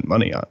we should spend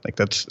money on. Like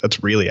that's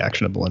really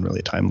actionable and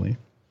really timely.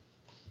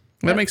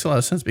 That makes a lot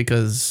of sense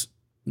because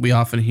we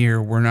often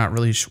hear we're not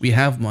really, we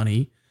have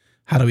money.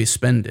 How do we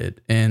spend it?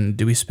 And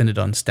do we spend it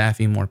on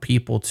staffing more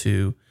people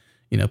to,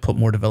 you know, put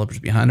more developers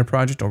behind a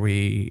project? Or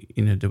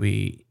do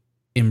we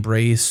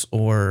embrace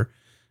or,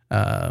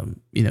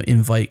 you know,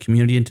 invite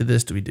community into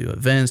this? Do we do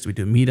events? Do we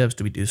do meetups?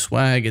 Do we do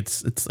swag?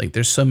 It's like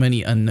there's so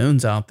many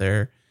unknowns out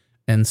there,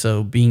 and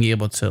so being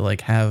able to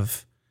like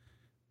have,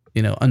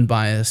 you know,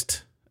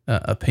 unbiased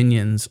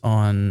opinions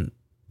on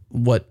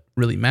what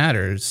really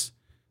matters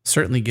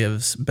certainly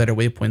gives better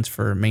waypoints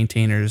for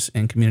maintainers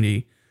and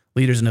community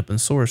leaders in open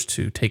source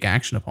to take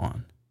action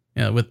upon.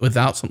 You know,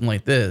 without something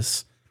like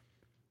this,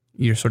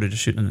 you're sort of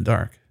just shooting in the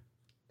dark.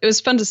 It was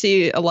fun to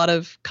see a lot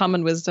of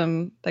common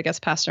wisdom that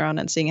gets passed around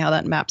and seeing how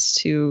that maps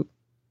to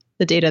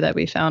the data that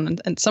we found.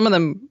 And some of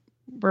them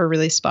were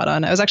really spot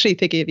on. I was actually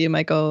thinking of you,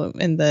 Mikeal,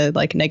 in the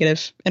like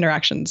negative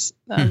interactions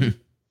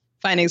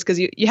findings, because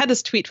you had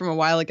this tweet from a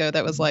while ago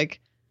that was like,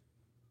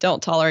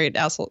 don't tolerate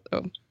asshole.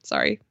 Oh,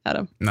 sorry,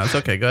 Adam. No, it's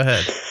okay. Go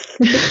ahead.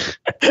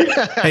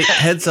 Hey,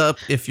 heads up,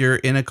 if you're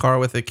in a car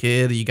with a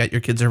kid, you got your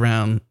kids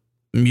around,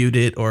 mute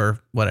it or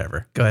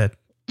whatever. Go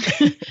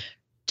ahead.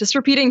 Just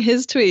repeating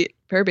his tweet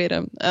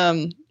verbatim.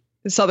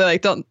 It's something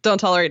like don't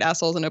tolerate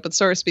assholes in open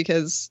source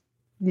because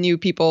new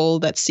people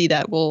that see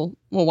that will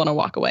want to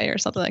walk away or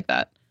something like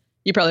that.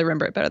 You probably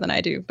remember it better than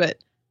I do, but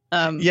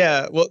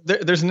yeah, well,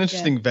 there's an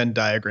interesting Venn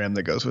diagram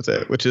that goes with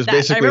it, which is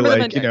basically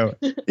like, you know,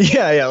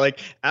 like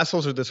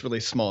assholes are this really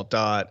small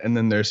dot, and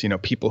then there's, you know,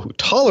 people who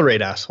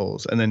tolerate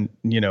assholes, and then,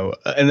 you know,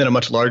 and then a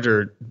much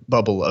larger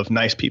bubble of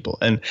nice people,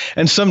 and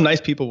some nice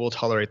people will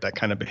tolerate that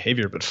kind of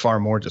behavior, but far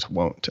more just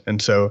won't.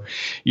 And so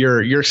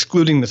you're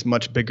excluding this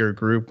much bigger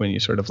group when you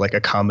sort of like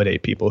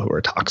accommodate people who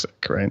are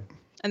toxic, right?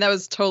 And that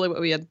was totally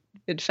what we had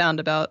found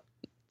about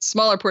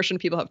smaller portion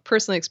of people have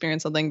personally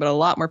experienced something, but a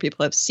lot more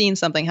people have seen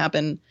something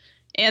happen.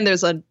 And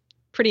there's a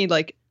pretty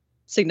like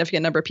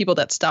significant number of people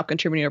that stop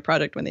contributing to a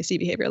project when they see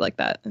behavior like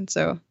that. And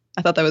so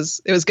I thought it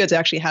was good to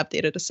actually have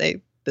data to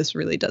say this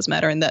really does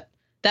matter, and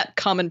that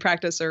common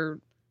practice or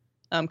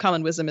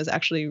common wisdom is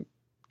actually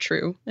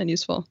true and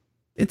useful.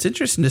 It's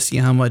interesting to see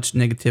how much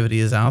negativity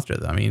is out there,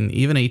 though. I mean,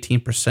 even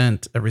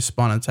 18% of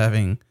respondents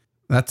having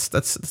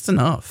that's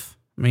enough.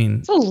 I mean,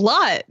 it's a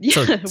lot.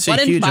 Yeah, it's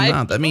a huge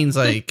amount. That means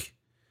like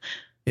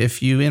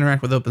if you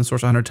interact with open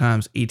source 100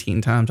 times,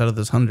 18 times out of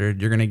those 100,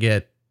 you're going to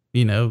get,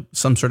 you know,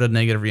 some sort of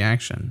negative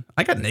reaction.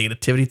 I got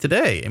negativity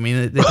today. I mean,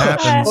 it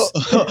happens.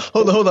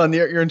 Hold on.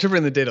 You're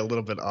interpreting the data a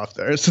little bit off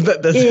there. So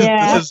this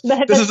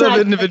is of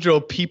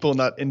individual people,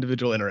 not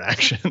individual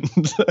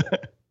interactions.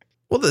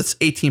 Well, that's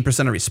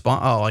 18% of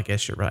response. Oh, I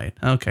guess you're right.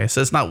 Okay.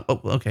 So it's not,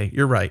 okay.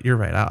 You're right.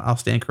 I'll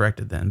stand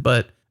corrected then,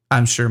 but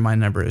I'm sure my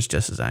number is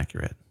just as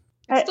accurate.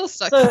 It still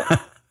sucks. So,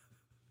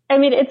 I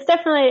mean, it's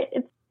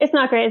definitely, it's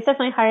not great. It's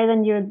definitely higher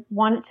than you would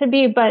want it to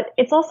be, but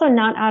it's also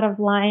not out of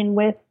line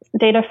with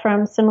data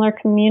from similar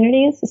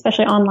communities,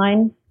 especially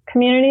online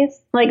communities.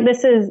 Like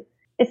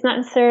it's not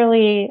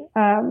necessarily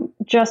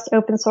just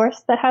open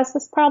source that has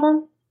this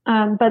problem,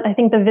 but I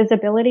think the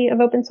visibility of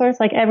open source,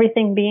 like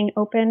everything being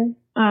open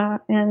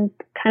and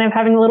kind of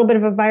having a little bit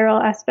of a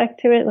viral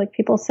aspect to it, like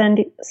people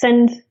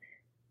send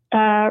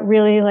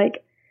really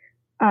like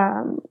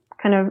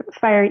kind of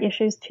fiery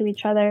issues to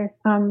each other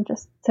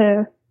just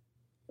to,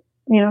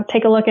 you know,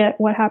 take a look at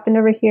what happened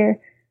over here.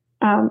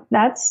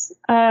 That's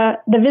the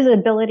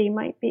visibility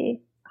might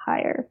be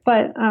higher,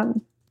 but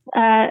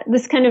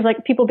this kind of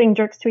like people being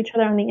jerks to each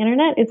other on the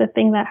internet is a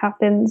thing that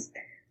happens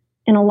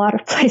in a lot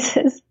of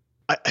places.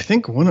 I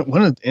think one of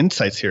the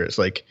insights here is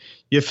like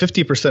you have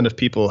 50% of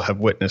people have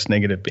witnessed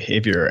negative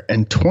behavior,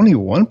 and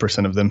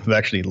 21% of them have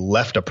actually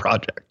left a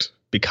project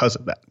because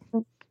of that.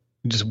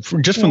 Just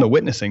from the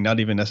witnessing,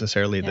 not even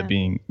necessarily the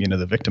being, you know,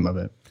 the victim of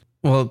it.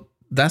 Well,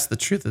 that's the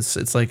truth.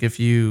 It's like if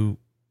you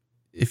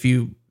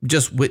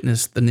just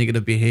witness the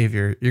negative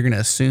behavior, you're going to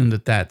assume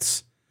that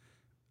that's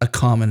a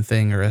common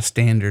thing or a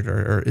standard,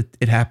 or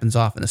it happens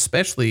often,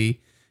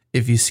 especially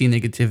if you see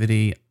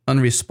negativity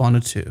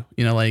unresponded to,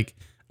 you know, like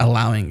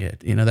allowing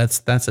it, you know,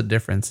 that's a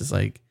difference. It's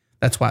like,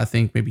 that's why I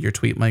think maybe your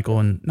tweet,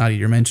 Mikeal, and Nadia,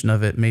 your mention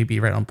of it may be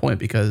right on point,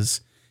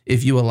 because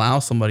if you allow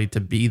somebody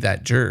to be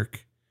that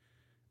jerk,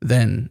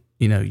 then,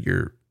 you know,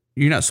 you're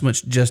not so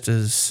much just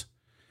as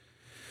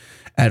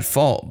at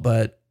fault,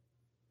 but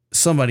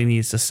somebody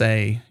needs to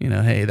say, you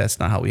know, hey, that's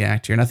not how we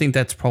act here. And I think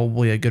that's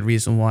probably a good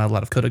reason why a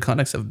lot of code of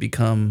conducts have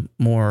become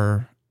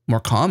more more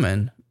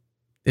common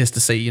is to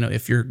say,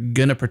 if you're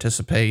going to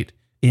participate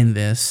in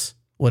this,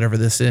 whatever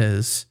this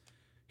is,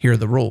 here are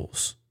the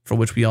rules for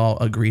which we all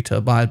agree to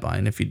abide by.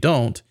 And if you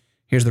don't,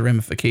 here's the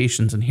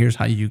ramifications, and here's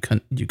how you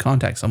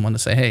contact someone to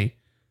say, hey,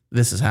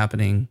 this is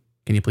happening.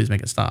 Can you please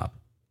make it stop?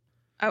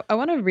 I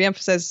want to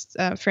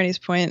reemphasize Frannie's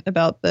point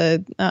about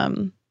that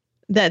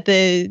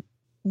the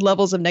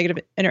levels of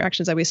negative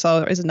interactions that we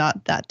saw is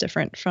not that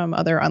different from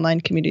other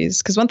online communities.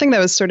 Because one thing that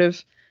was sort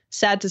of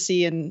sad to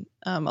see in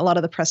a lot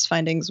of the press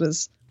findings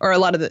was, or a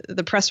lot of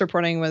the press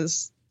reporting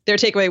was, their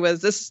takeaway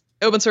was this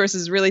open source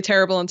is really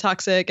terrible and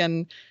toxic,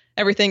 and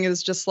everything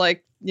is just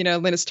like,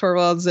 Linus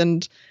Torvalds.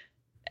 And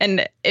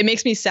it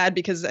makes me sad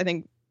because I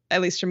think,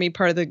 at least for me,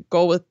 part of the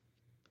goal with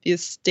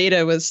this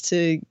data was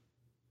to,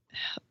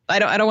 I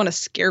don't want to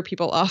scare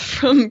people off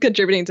from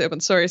contributing to open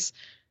source.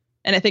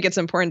 And I think it's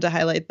important to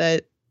highlight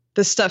that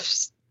this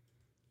stuff's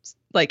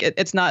like,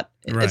 it's not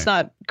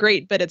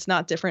great, but it's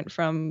not different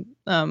from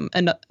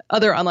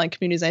other online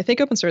communities. And I think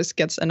open source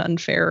gets an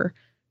unfair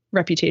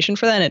reputation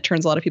for that, and it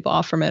turns a lot of people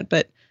off from it.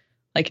 But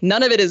like,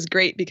 none of it is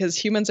great because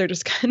humans are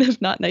just kind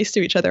of not nice to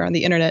each other on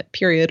the internet,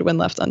 period, when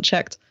left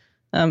unchecked.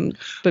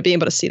 But being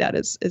able to see that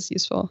is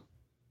useful.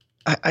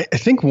 I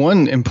think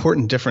one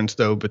important difference,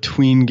 though,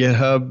 between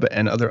GitHub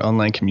and other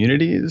online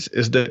communities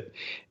is that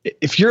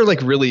if you're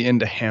like really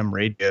into ham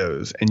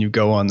radios and you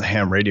go on the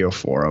ham radio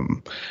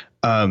forum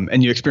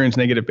and you experience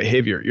negative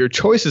behavior, your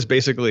choice is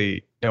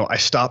basically, I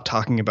stop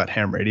talking about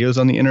ham radios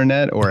on the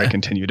internet, or I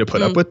continue to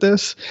put up with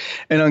this.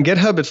 And on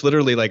GitHub, it's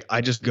literally like,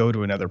 I just go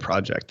to another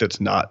project that's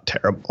not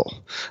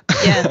terrible.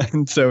 Yeah.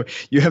 And so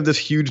you have this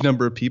huge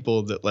number of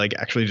people that like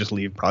actually just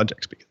leave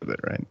projects because of it,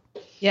 right?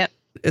 Yeah.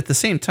 At the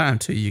same time,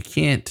 too, you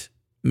can't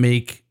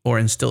make or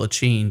instill a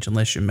change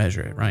unless you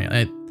measure it,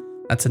 right?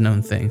 That's a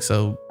known thing.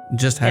 So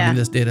just having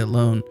this data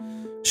alone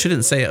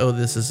shouldn't say, oh,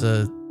 this is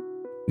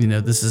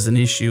this is an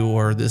issue,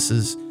 or this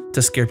is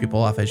to scare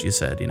people off, as you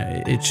said.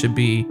 It should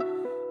be,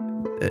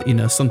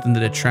 something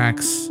that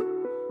attracts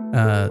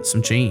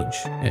some change.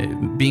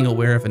 Being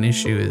aware of an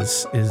issue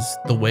is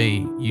the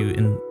way you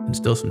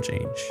instill some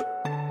change.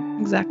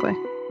 Exactly.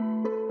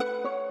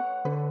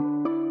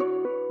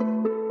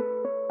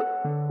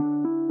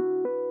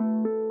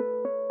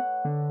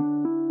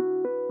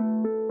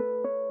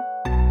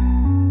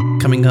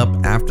 Coming up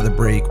after the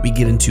break, we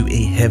get into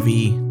a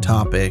heavy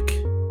topic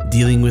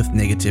dealing with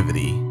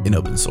negativity in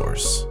open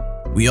source.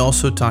 We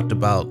also talked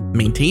about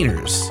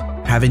maintainers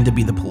having to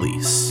be the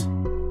police,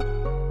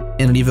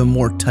 and an even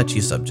more touchy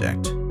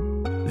subject,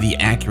 the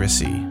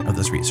accuracy of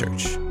this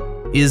research.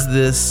 Is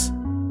this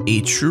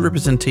a true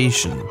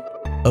representation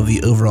of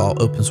the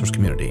overall open source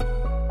community?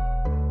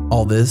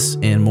 All this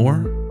and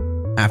more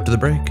after the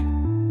break.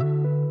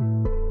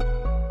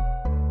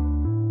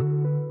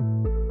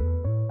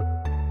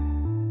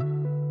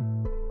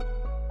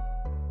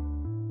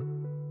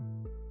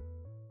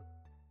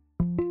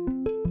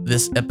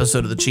 This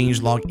episode of the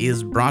Changelog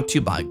is brought to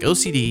you by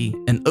GoCD,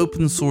 an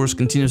open source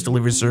continuous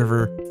delivery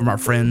server from our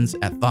friends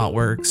at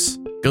ThoughtWorks.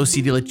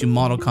 GoCD lets you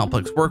model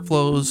complex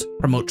workflows,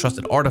 promote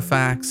trusted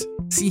artifacts,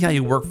 see how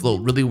your workflow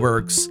really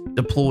works,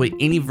 deploy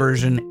any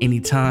version,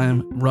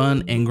 anytime,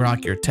 run and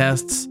grok your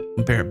tests,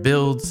 compare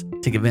builds,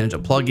 take advantage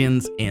of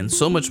plugins, and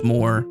so much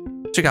more.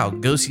 Check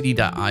out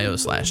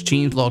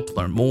gocd.io/changelog to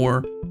learn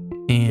more.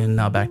 And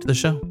now back to the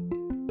show.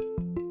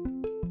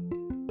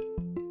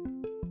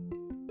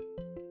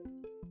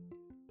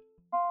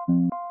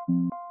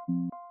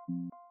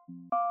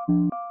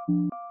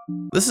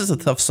 This is a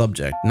tough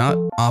subject, not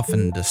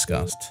often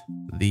discussed.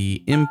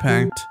 The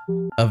impact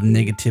of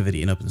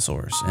negativity in open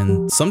source.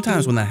 And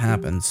sometimes when that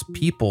happens,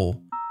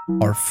 people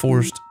are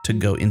forced to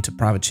go into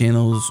private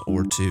channels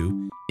or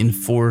to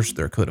enforce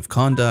their code of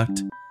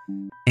conduct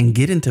and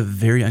get into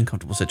very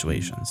uncomfortable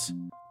situations.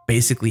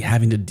 Basically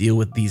having to deal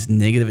with these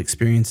negative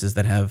experiences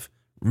that have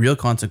real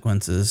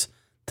consequences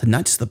to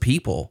not just the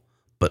people,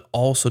 but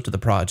also to the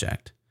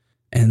project.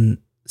 And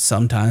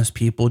sometimes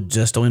people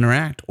just don't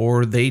interact,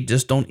 or they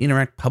just don't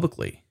interact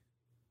publicly.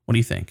 What do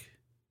you think?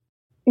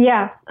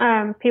 Yeah,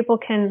 people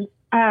can,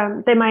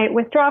 they might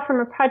withdraw from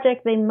a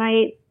project. They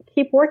might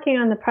keep working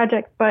on the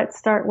project, but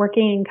start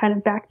working in kind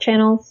of back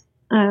channels.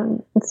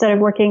 Instead of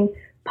working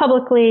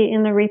publicly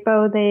in the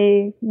repo,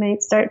 they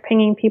might start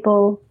pinging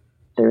people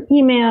through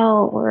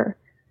email or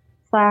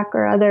Slack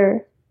or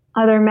other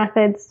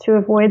methods to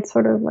avoid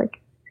sort of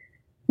like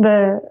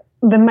the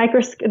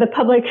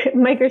public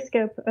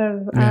microscope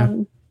of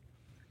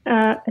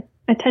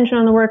attention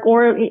on the work,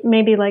 or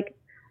maybe like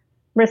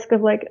risk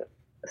of like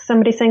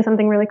somebody saying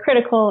something really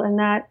critical and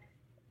that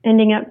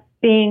ending up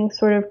being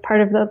sort of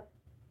part of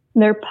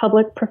their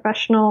public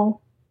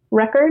professional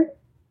record.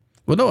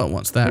 Well, no one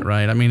wants that,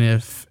 right? I mean,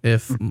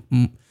 if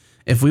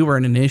we were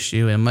in an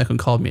issue and Michael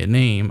called me a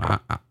name,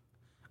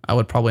 I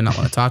would probably not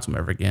want to talk to him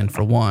ever again,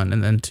 for one,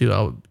 and then two,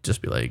 I would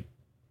just be like,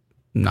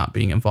 not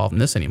being involved in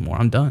this anymore.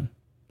 I'm done.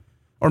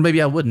 Or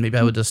maybe I wouldn't. Maybe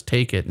I would just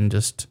take it and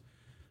just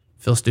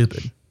feel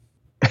stupid.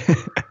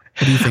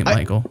 What do you think,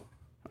 Michael?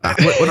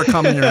 What are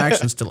common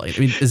interactions to like?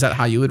 I mean, is that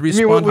how you would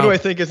respond? I mean, what do I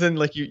think? Is in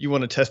like you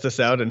want to test this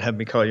out and have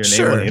me call your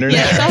name on the internet?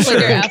 Yeah, sounds like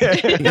you're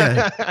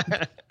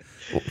asking.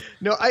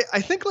 No,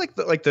 I think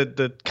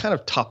the kind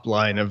of top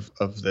line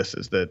of this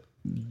is that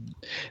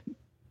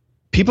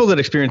people that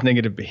experience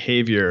negative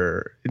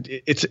behavior,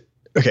 it's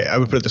okay, I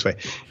would put it this way.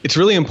 It's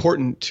really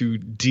important to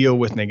deal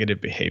with negative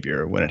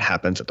behavior when it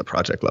happens at the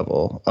project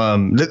level.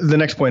 The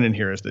next point in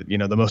here is that,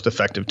 the most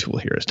effective tool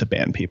here is to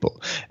ban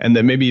people, and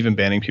that maybe even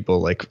banning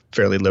people like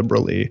fairly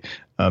liberally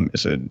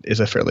is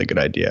a fairly good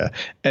idea.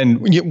 And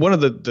one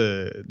of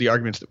the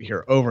arguments that we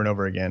hear over and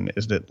over again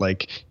is that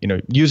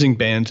using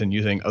bans and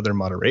using other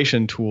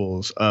moderation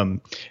tools,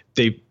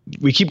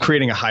 we keep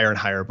creating a higher and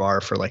higher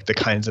bar for like the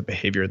kinds of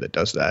behavior that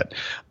does that.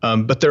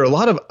 But there are a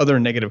lot of other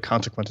negative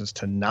consequences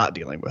to not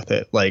dealing with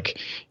it. Like,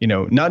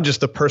 not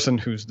just the person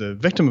who's the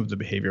victim of the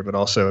behavior, but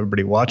also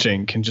everybody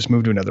watching can just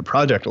move to another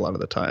project a lot of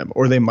the time,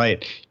 or they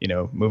might,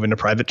 move into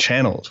private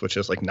channels, which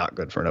is like not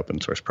good for an open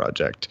source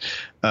project.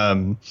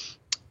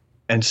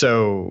 And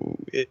so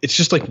it's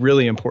just like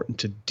really important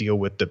to deal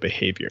with the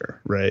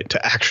behavior, right?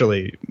 To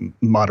actually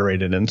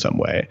moderate it in some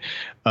way.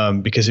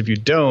 Because if you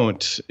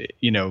don't,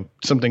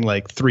 something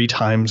like 3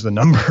 times the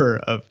number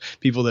of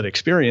people that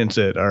experience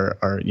it are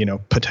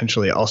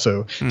potentially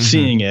also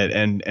seeing it,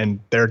 and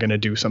they're going to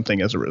do something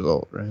as a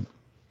result, right?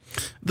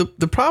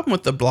 The problem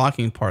with the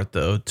blocking part,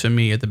 though, to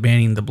me, at the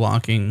banning the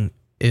blocking,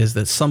 is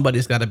that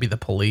somebody's got to be the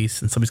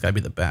police and somebody's got to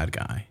be the bad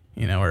guy,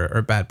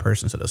 or bad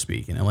person, so to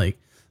speak. Like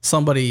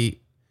somebody.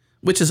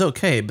 Which is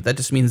okay, but that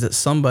just means that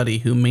somebody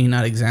who may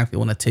not exactly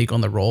want to take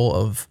on the role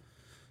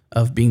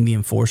of being the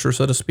enforcer,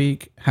 so to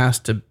speak, has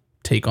to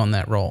take on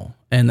that role.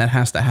 And that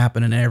has to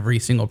happen in every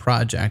single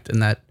project.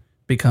 And that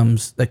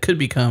could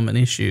become an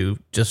issue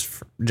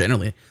just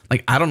generally.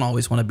 Like, I don't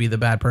always want to be the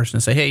bad person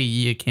and say, hey,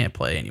 you can't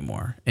play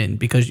anymore. And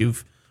because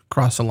you've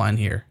crossed the line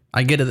here.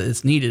 I get it that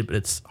it's needed, but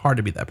it's hard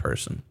to be that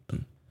person.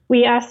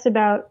 We asked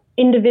about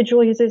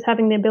individual users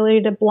having the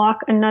ability to block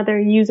another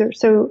user.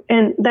 So,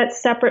 and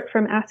that's separate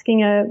from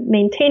asking a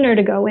maintainer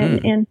to go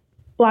in and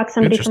block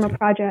somebody from a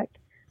project.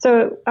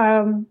 So,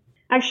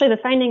 actually the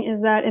finding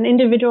is that an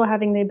individual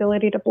having the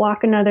ability to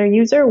block another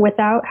user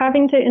without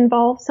having to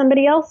involve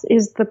somebody else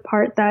is the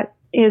part that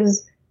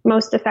is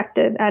most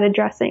effective at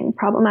addressing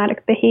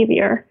problematic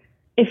behavior.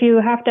 If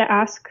you have to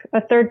ask a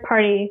third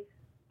party,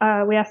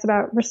 we asked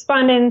about we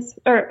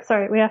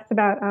asked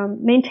about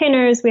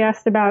maintainers, we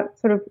asked about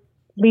sort of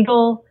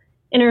legal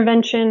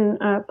intervention,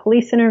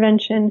 police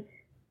intervention,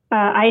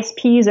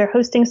 ISPs or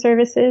hosting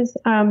services.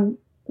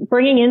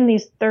 Bringing in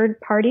these third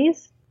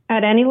parties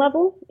at any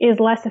level is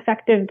less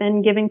effective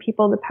than giving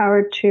people the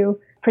power to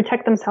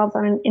protect themselves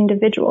on an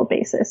individual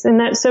basis.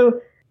 And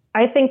so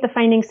I think the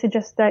findings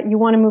suggest that you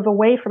want to move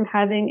away from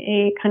having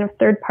a kind of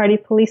third party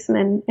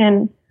policeman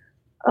and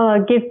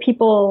give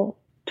people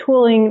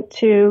tooling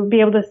to be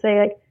able to say,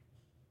 like,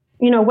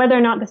 whether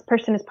or not this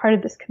person is part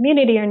of this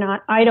community or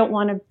not, I don't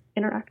want to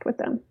interact with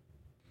them.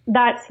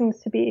 That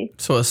seems to be...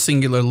 So a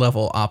singular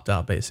level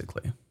opt-out,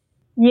 basically.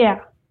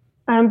 Yeah.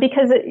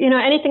 Because,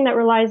 anything that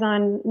relies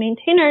on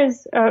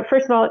maintainers,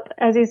 first of all,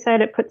 as you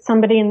said, it puts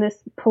somebody in this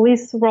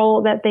police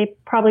role that they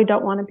probably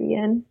don't want to be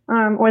in,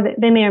 or that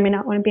they may or may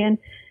not want to be in.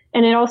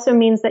 And it also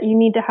means that you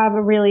need to have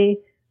a really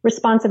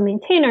responsive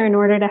maintainer in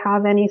order to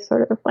have any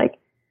sort of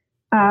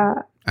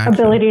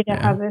ability to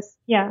have this.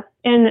 Yeah.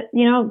 And,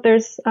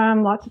 there's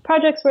lots of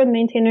projects where the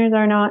maintainers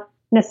are not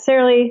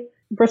necessarily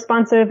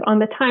responsive on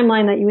the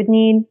timeline that you would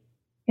need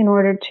in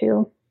order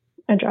to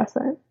address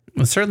it.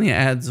 It certainly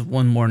adds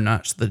one more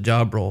notch to the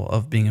job role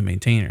of being a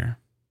maintainer,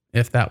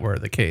 if that were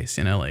the case,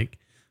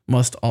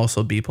 must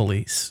also be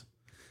police,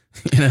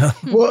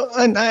 Well,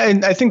 and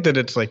I think that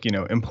it's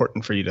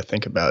important for you to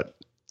think about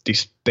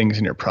these things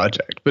in your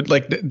project, but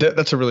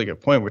that's a really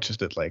good point, which is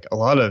that a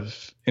lot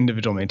of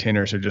individual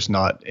maintainers are just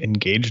not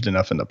engaged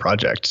enough in the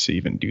project to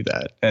even do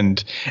that.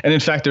 And in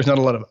fact, there's not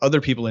a lot of other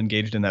people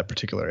engaged in that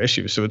particular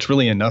issue. So it's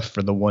really enough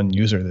for the one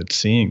user that's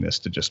seeing this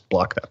to just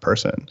block that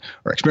person,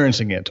 or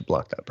experiencing it to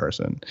block that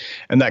person.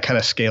 And that kind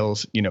of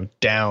scales,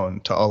 down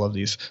to all of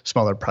these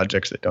smaller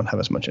projects that don't have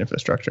as much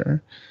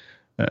infrastructure.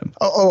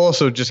 I'll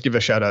also just give a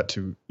shout out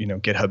to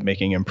GitHub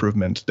making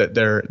improvements. That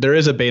there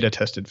is a beta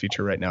tested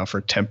feature right now for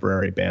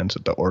temporary bans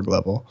at the org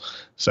level,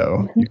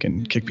 so you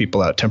can kick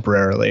people out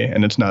temporarily,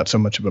 and it's not so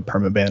much of a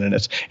perma ban. And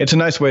it's a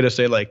nice way to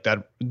say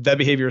that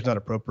behavior is not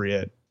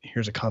appropriate.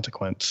 Here's a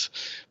consequence,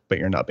 but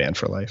you're not banned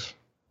for life.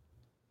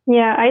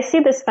 Yeah, I see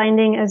this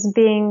finding as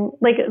being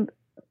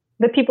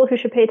the people who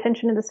should pay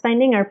attention to this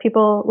finding are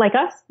people like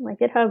us, like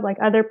GitHub, like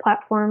other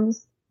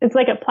platforms. It's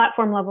like a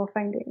platform level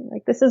finding.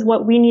 This is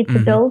what we need to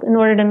build in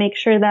order to make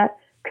sure that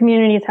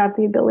communities have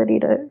the ability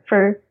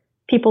for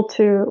people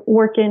to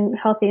work in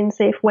healthy and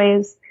safe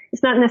ways.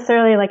 It's not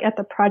necessarily at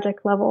the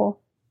project level,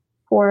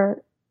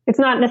 it's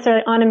not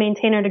necessarily on a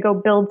maintainer to go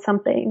build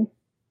something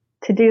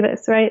to do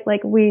this, right?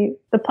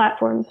 The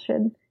platforms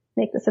should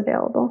make this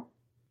available.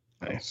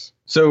 Nice.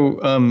 So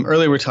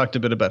earlier we talked a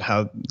bit about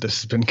how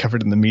this has been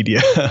covered in the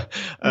media.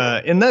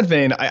 In that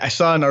vein, I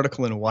saw an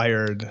article in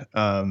Wired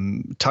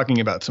talking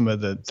about some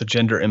of the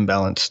gender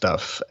imbalance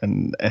stuff,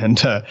 and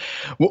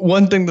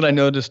one thing that I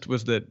noticed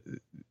was that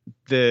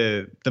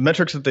the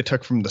metrics that they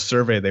took from the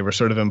survey, they were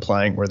sort of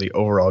implying were the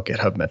overall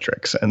GitHub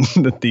metrics, and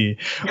that the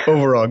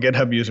overall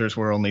GitHub users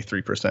were only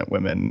 3%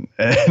 women.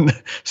 And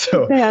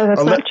so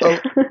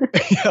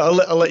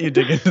I'll let you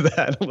dig into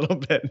that a little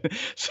bit.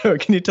 So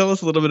can you tell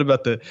us a little bit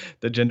about the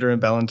gender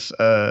imbalance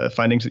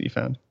findings that you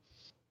found?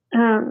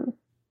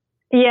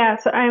 Yeah,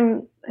 so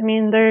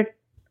they're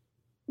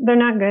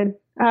not good.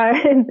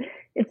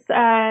 It's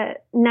 95%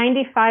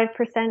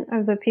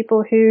 of the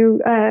people who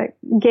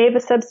gave a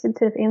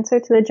substantive answer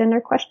to the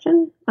gender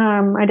question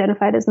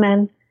identified as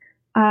men,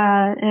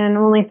 and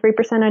only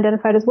 3%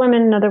 identified as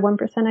women. Another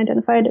 1%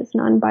 identified as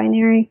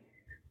non-binary.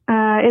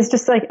 It's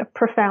just like a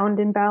profound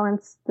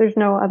imbalance. There's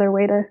no other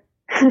way to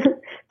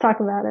talk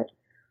about it.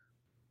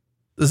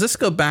 Does this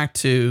go back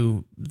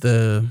to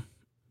the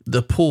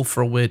pool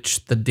for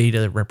which the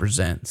data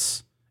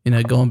represents?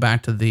 Going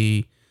back to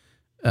the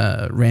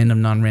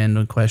random,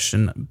 non-random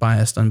question,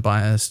 biased,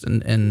 unbiased,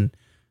 and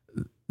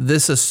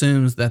this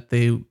assumes that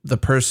the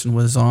person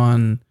was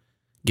on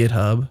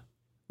GitHub,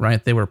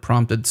 right? They were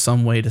prompted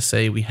some way to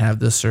say, we have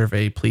this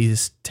survey,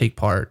 please take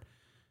part.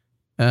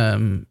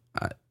 Being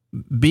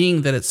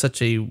that it's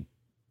such a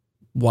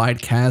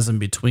wide chasm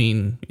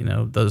between,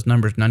 those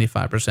numbers,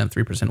 95%,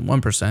 3%,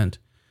 1%,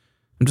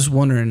 I'm just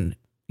wondering,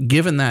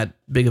 given that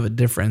big of a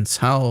difference,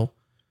 how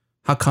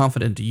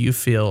confident do you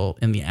feel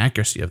in the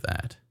accuracy of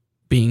that?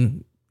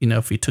 Being,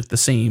 if you took the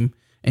same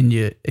and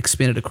you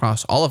expanded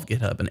across all of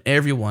GitHub and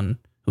everyone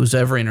who's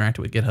ever interacted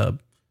with GitHub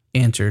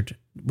answered,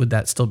 would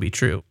that still be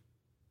true?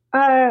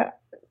 I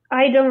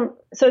don't.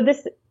 So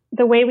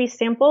the way we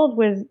sampled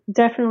was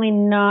definitely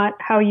not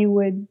how you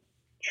would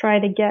try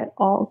to get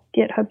all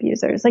GitHub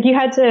users. Like, you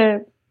had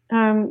to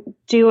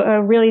do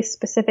a really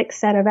specific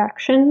set of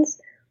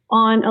actions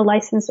on a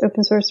licensed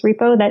open source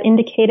repo that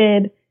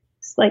indicated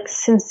like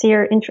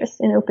sincere interest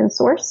in open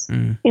source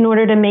in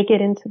order to make it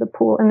into the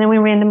pool. And then we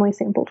randomly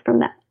sampled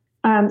from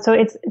that. So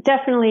it's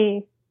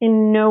definitely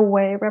in no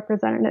way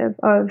representative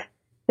of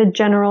the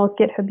general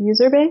GitHub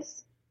user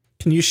base.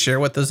 Can you share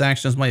what those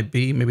actions might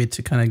be, maybe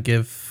to kind of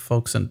give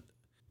folks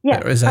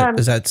Yeah. Or is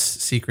that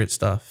secret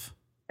stuff?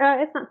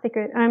 It's not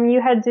secret.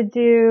 You had to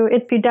do,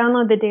 if you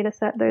download the data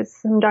set, there's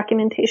some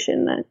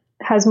documentation that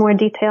has more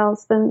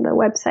details than the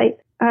website.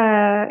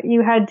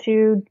 You had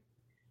to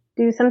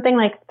do something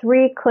like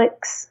 3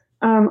 clicks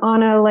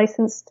on a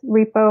licensed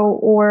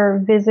repo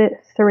or visit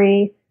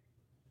 3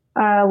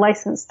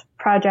 licensed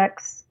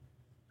projects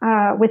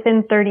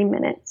within 30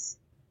 minutes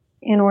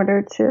in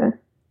order to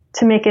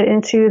make it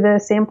into the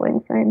sampling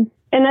frame.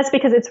 And that's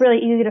because it's really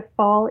easy to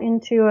fall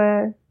into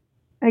a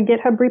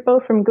GitHub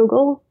repo from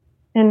Google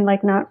and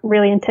like not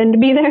really intend to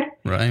be there.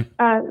 Right.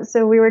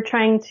 So we were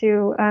trying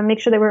to make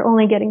sure that we're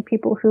only getting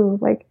people who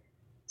like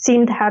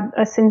seem to have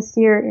a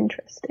sincere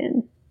interest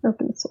in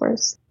open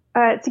source.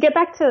 To get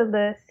back to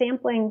the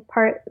sampling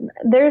part,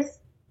 there's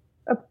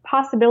a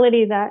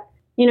possibility that,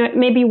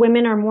 maybe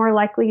women are more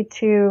likely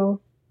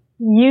to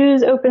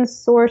use open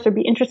source or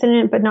be interested in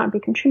it, but not be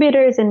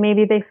contributors. And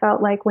maybe they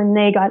felt like when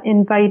they got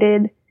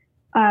invited,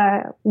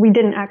 we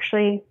didn't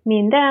actually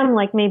mean them.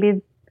 Like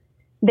maybe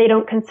they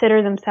don't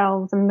consider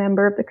themselves a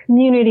member of the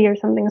community or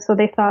something. So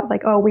they thought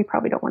like, oh, we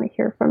probably don't want to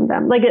hear from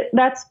them. Like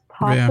that's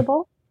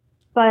possible.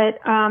 Yeah.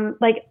 But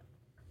like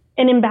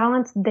an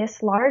imbalance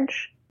this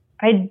large,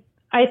 I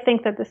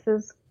think that this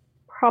is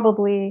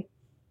probably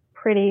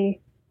pretty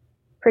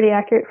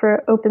accurate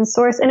for open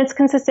source. And it's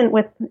consistent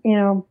with,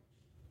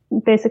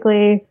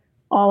 basically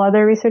all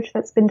other research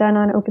that's been done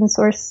on open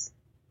source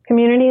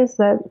communities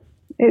that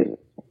it,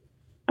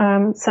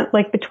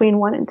 like between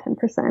 1% and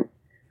 10%.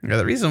 Yeah,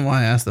 the reason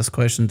why I asked this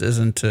question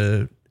isn't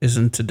to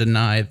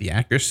deny the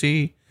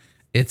accuracy.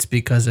 It's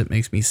because it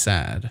makes me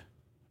sad.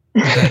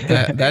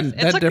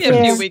 It took me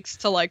a few weeks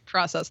to like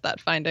process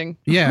that finding.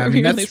 Yeah, I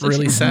mean that's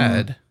really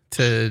sad.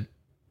 To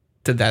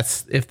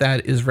that's, if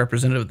that is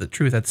representative of the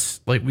truth,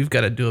 that's like, we've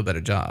got to do a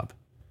better job.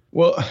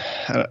 Well,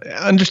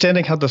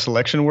 understanding how the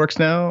selection works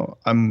now,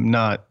 I'm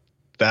not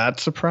that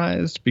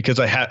surprised because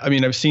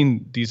I've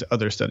seen these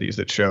other studies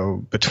that show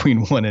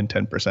between 1% and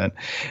 10%.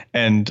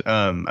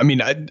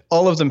 And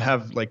all of them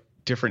have like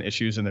different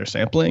issues in their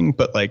sampling,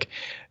 but like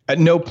at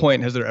no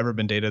point has there ever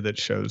been data that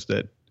shows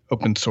that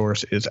open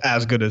source is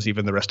as good as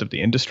even the rest of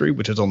the industry,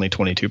 which is only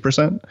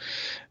 22%.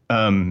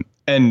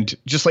 And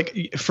just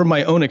like from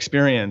my own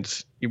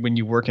experience, when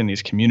you work in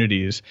these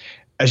communities,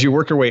 as you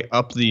work your way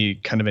up the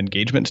kind of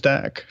engagement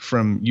stack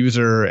from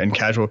user and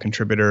casual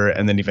contributor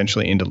and then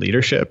eventually into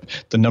leadership,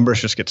 the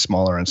numbers just get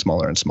smaller and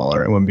smaller and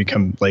smaller and will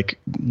become like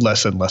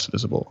less and less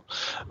visible.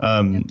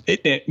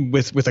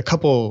 With a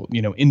couple,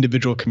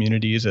 individual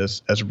communities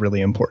as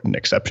really important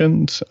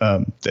exceptions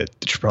that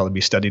should probably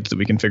be studied so that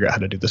we can figure out how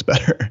to do this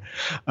better.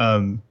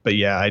 But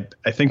yeah,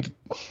 I think,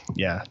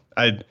 yeah,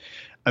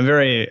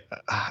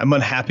 I'm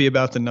unhappy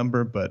about the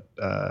number, but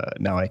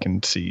now I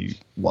can see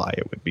why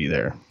it would be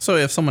there. So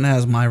if someone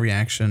has my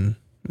reaction,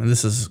 and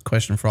this is a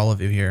question for all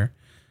of you here,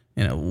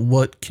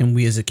 what can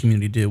we as a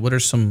community do? What are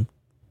some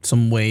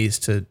ways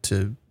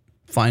to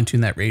fine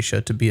tune that ratio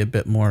to be a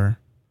bit more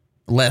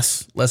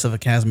less of a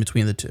chasm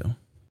between the two?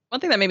 One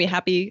thing that made me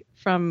happy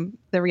from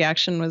the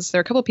reaction was there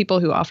are a couple of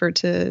people who offered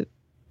to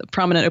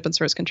prominent open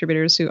source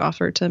contributors who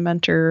offered to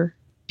mentor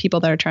people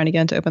that are trying to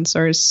get into open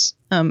source.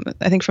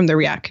 I think from the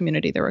React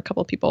community, there were a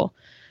couple of people.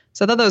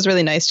 So I thought that was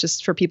really nice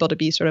just for people to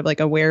be sort of like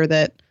aware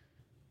that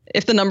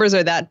if the numbers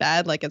are that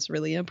bad, like it's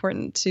really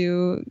important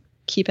to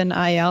keep an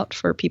eye out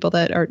for people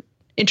that are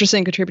interested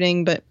in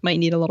contributing, but might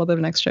need a little bit of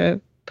an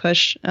extra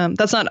push.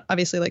 That's not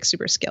obviously like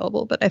super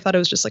scalable, but I thought it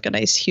was just like a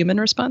nice human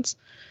response.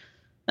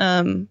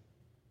 And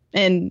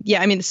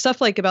yeah, I mean,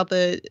 stuff like about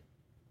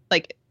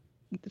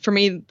for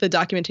me, the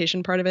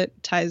documentation part of it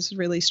ties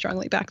really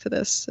strongly back to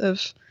this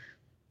of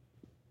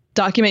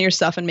document your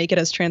stuff and make it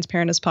as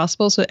transparent as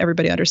possible so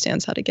everybody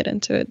understands how to get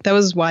into it. That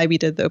was why we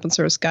did the open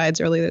source guides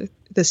earlier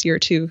this year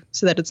too,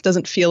 so that it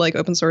doesn't feel like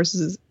open source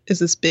is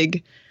this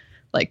big,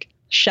 like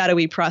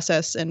shadowy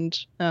process, and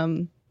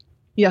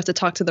you have to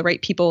talk to the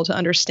right people to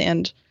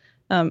understand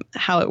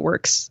how it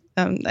works.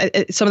 Some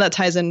of that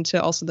ties into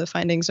also the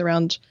findings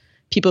around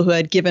people who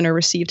had given or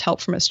received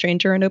help from a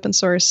stranger in open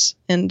source,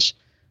 and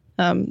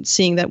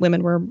seeing that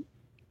women were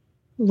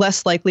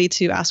less likely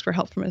to ask for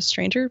help from a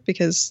stranger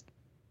because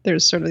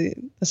there's sort of the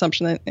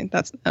assumption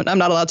that I'm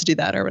not allowed to do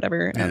that or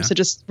whatever. Yeah. So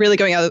just really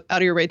going out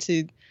of your way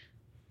to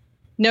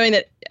knowing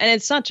that, and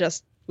it's not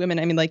just women.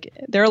 I mean, like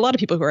there are a lot of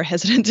people who are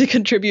hesitant to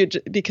contribute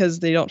because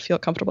they don't feel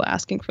comfortable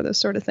asking for those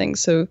sort of things.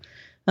 So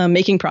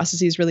making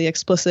processes really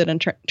explicit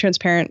and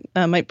transparent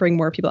might bring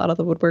more people out of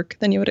the woodwork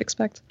than you would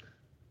expect.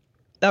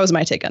 That was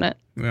my take on it.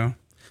 Yeah.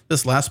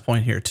 This last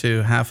point here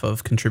too, half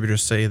of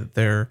contributors say that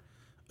their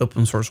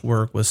open source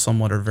work was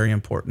somewhat or very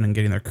important in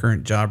getting their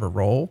current job or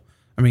role.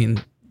 I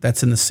mean,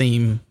 that's in the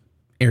same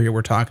area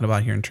we're talking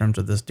about here in terms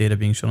of this data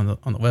being shown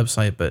on the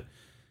website, but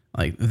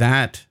like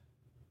that,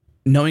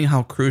 knowing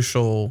how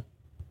crucial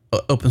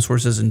open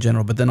source is in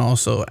general, but then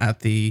also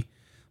at the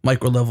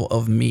micro level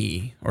of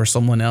me or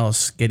someone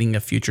else getting a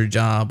future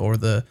job or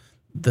the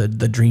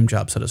dream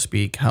job, so to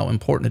speak, how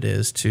important it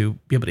is to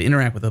be able to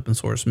interact with open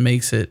source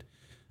makes it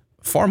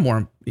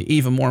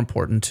even more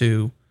important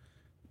to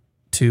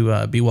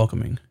be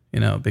welcoming,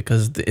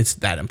 because it's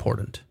that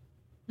important.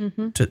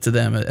 Mm-hmm. to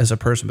them as a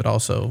person, but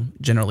also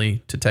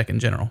generally to tech in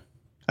general.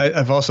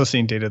 I've also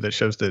seen data that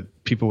shows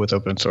that people with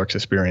open source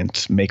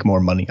experience make more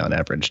money on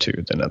average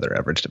too than other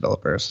average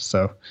developers.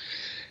 So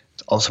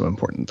it's also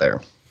important there.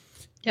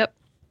 Yep.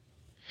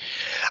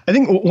 I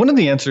think one of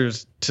the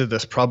answers to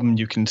this problem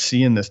you can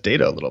see in this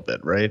data a little bit,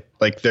 right?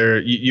 Like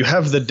you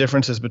have the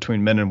differences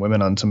between men and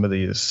women on some of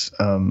these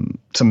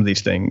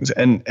things,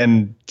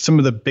 and some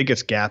of the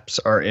biggest gaps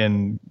are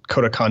in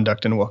code of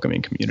conduct and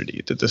welcoming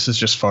community. That this is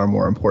just far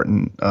more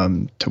important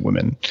to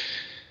women.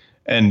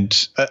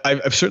 And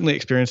I've certainly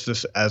experienced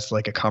this as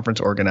like a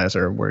conference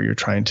organizer where you're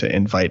trying to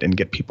invite and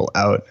get people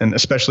out. And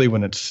especially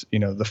when it's,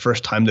 the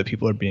first time that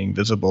people are being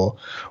visible,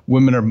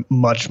 women are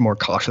much more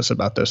cautious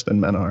about this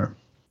than men are.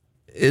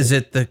 Is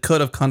it the code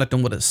of conduct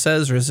and what it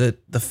says, or is it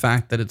the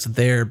fact that it's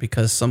there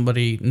because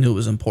somebody knew it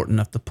was important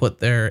enough to put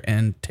there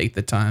and take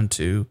the time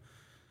to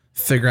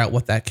figure out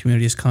what that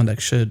community's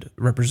conduct should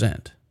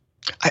represent?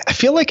 I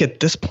feel like at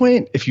this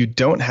point, if you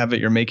don't have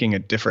it, you're making a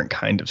different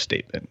kind of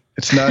statement.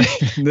 It's not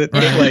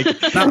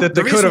that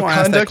the code of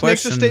conduct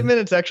makes a statement.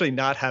 It's actually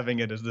not having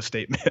it as the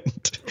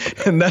statement.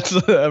 And that's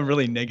a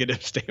really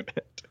negative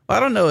statement. I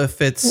don't know if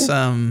it's...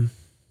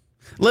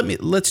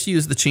 Let's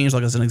use the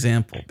changelog as an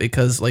example,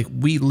 because like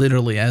we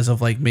literally, as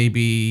of like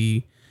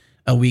maybe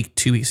a week,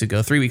 2 weeks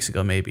ago, 3 weeks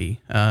ago, maybe,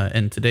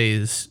 and today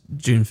is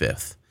June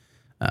 5th,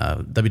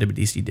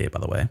 WWDC day, by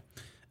the way,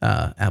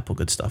 Apple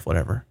good stuff,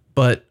 whatever.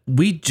 But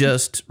we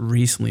just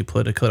recently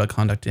put a code of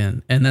conduct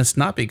in, and that's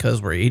not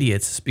because we're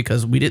idiots. It's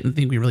because we didn't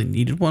think we really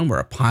needed one. We're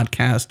a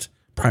podcast,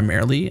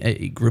 primarily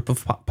a group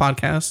of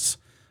podcasts,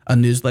 a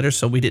newsletter,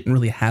 so we didn't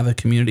really have a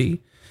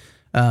community.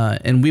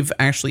 And we've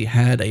actually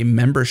had a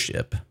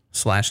membership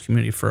 /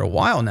 community for a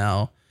while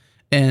now.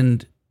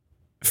 And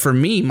for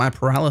me, my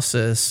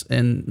paralysis,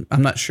 and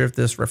I'm not sure if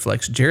this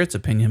reflects Jarrett's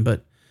opinion,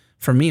 but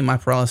for me, my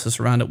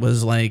paralysis around it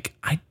was like,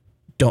 I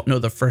don't know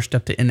the first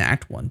step to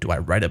enact one. Do I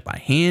write it by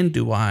hand?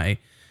 Do I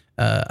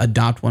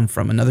adopt one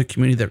from another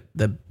community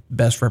that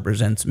best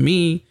represents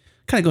me?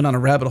 Kind of going down a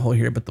rabbit hole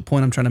here, but the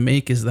point I'm trying to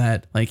make is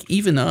that like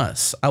even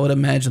us, I would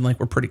imagine like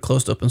we're pretty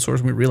close to open source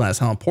and we realize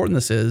how important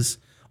this is.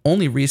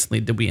 Only recently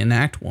did we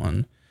enact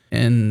one.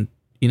 And,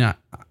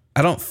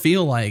 I don't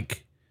feel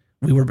like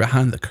we were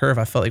behind the curve.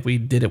 I felt like we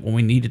did it when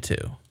we needed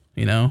to,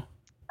 we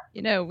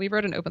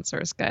wrote an open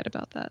source guide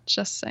about that.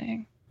 Just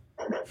saying.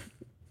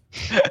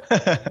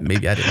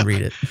 Maybe I didn't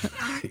read it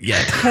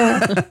yet.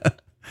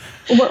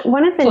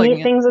 One of the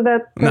neat things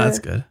about no, that's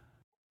good.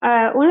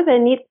 One of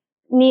the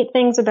neat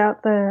things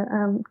about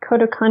the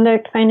code of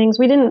conduct findings,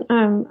 we didn't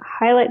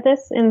highlight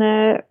this in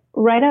the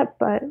write-up,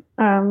 but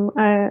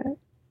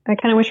I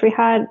kind of wish we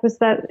had was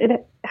that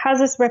it has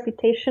this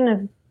reputation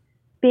of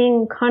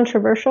being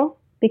controversial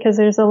because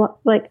there's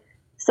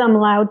some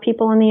loud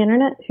people on the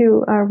internet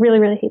who really,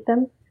 really hate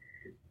them.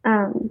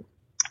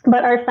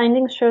 But our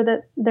findings show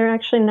that they're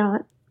actually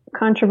not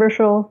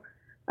controversial.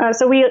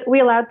 So we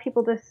allowed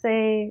people to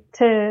say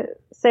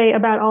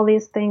about all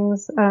these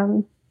things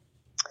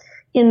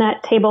in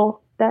that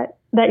table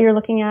that you're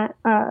looking at,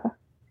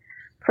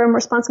 from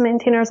responsive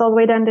maintainers all the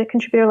way down to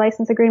contributor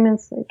license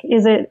agreements. Like,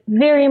 is it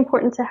very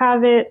important to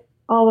have it,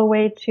 all the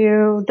way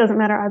to doesn't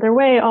matter either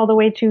way, all the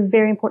way to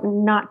very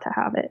important not to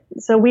have it.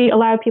 So we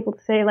allowed people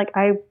to say, like,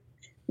 I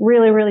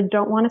really, really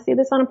don't want to see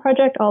this on a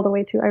project, all the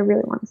way to I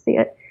really want to see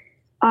it.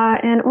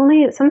 And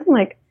only something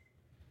like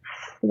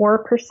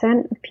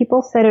 4% of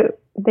people said it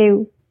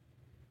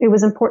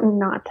was important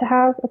not to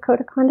have a code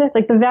of conduct.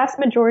 Like, the vast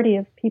majority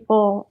of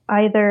people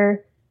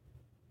either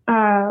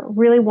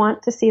really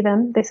want to see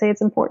them, they say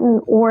it's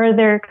important, or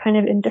they're kind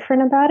of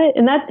indifferent about it.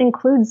 And that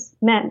includes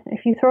men.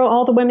 If you throw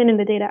all the women in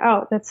the data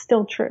out, that's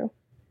still true.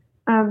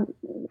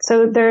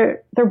 So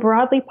they're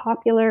broadly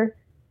popular.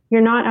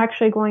 You're not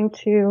actually going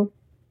to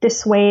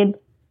dissuade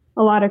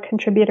a lot of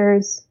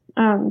contributors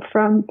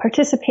from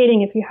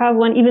participating if you have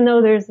one, even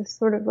though there's this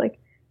sort of like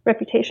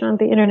reputation on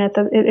the internet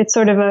that it's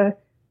sort of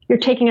you're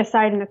taking a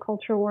side in a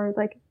culture war.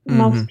 Like,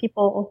 most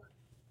people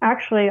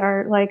actually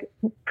are like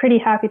pretty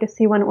happy to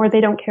see one, or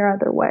they don't care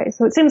either way.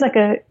 So it seems like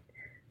a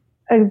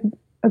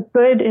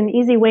good and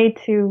easy way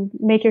to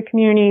make your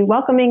community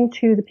welcoming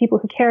to the people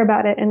who care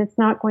about it, and it's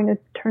not going to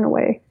turn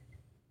away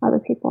other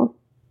people.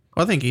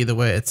 Well, I think either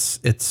way,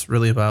 it's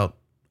really about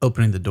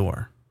opening the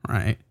door,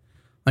 right?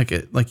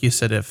 Like you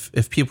said,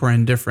 if people are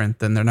indifferent,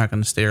 then they're not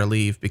going to stay or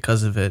leave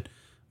because of it.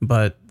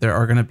 But there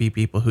are going to be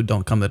people who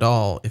don't come at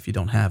all if you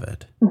don't have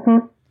it.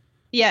 Mm-hmm.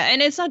 Yeah,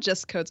 and it's not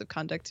just codes of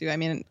conduct too. I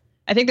mean,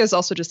 I think there's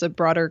also just a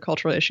broader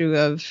cultural issue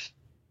of,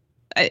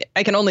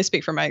 I can only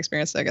speak from my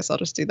experience, so I guess I'll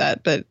just do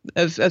that, but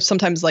of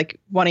sometimes like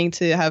wanting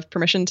to have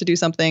permission to do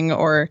something,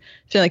 or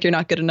feeling like you're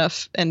not good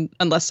enough, and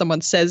unless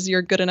someone says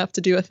you're good enough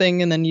to do a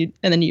thing, and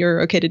then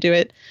you're okay to do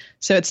it.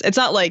 So it's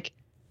not like,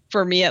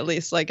 for me at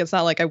least, like, it's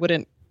not like I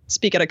wouldn't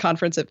speak at a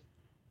conference if,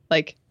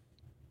 like,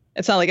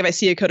 it's not like if I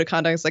see a code of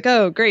conduct, it's like,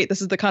 oh, great,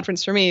 this is the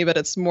conference for me. But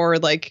it's more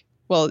like,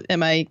 well,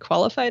 am I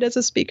qualified as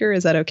a speaker?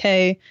 Is that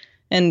okay?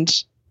 And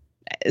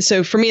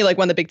so for me, like,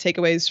 one of the big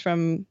takeaways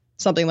from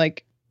something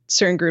like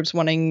certain groups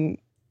wanting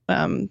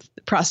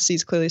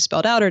processes clearly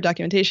spelled out or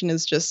documentation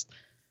is just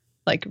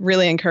like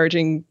really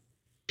encouraging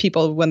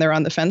people when they're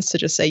on the fence to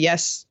just say,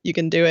 yes, you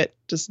can do it,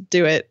 just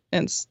do it.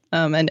 And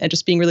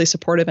just being really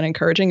supportive and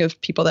encouraging of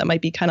people that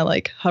might be kind of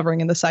like hovering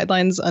in the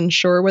sidelines,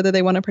 unsure whether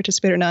they want to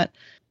participate or not.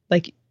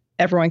 Like,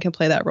 everyone can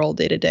play that role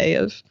day to day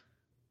of,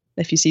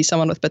 if you see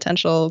someone with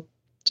potential,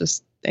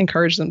 just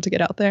encourage them to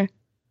get out there.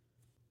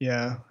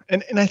 Yeah.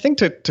 And I think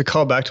to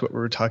call back to what we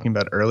were talking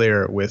about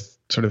earlier with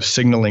sort of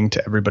signaling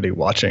to everybody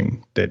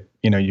watching that,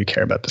 you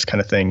care about this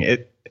kind of thing,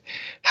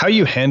 how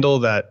you handle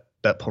that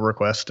pull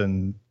request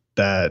and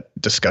that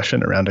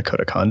discussion around a code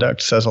of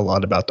conduct says a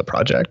lot about the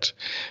project.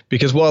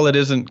 Because while it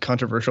isn't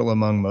controversial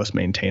among most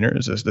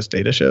maintainers, as this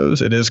data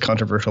shows, it is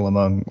controversial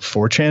among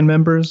 4chan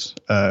members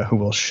who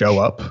will show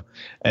up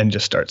and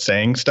just start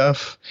saying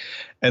stuff.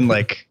 And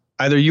like,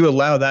 either you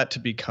allow that to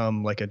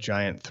become like a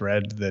giant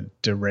thread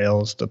that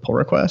derails the pull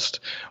request,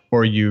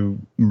 or you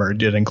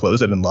merge it and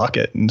close it and lock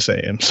it and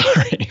say, I'm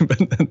sorry,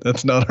 but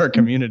that's not our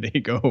community,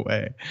 go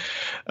away.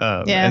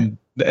 And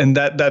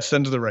that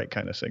sends the right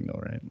kind of signal,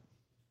 right?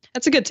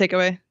 That's a good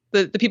takeaway.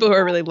 The people who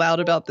are really loud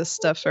about this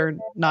stuff are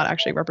not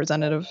actually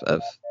representative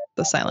of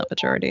the silent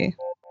majority.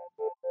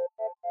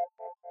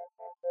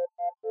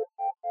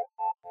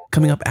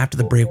 Coming up after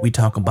the break, we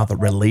talk about the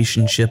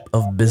relationship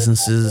of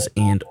businesses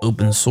and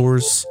open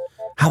source,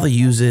 how they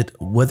use it,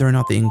 whether or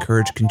not they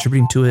encourage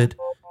contributing to it.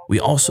 We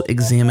also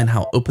examine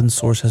how open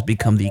source has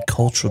become the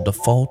cultural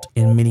default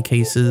in many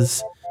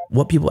cases,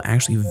 what people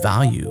actually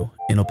value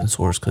in open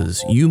source,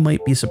 because you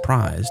might be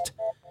surprised,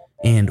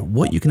 and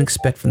what you can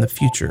expect from the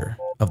future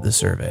of the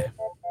survey.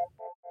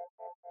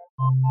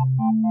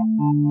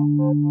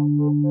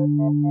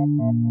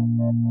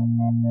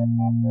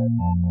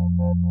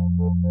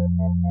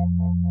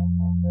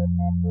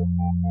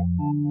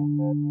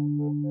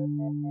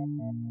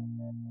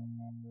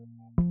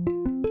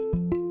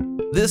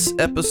 This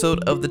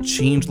episode of the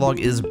Changelog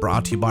is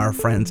brought to you by our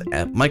friends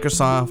at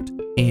Microsoft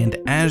and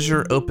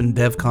Azure Open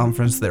Dev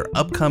Conference, their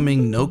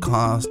upcoming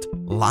no-cost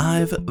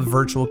live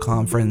virtual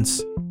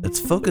conference that's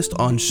focused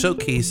on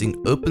showcasing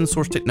open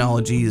source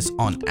technologies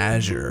on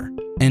Azure.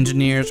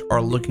 Engineers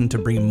are looking to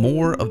bring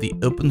more of the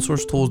open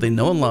source tools they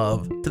know and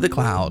love to the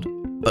cloud,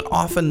 but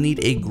often need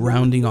a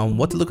grounding on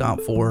what to look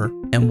out for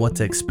and what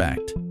to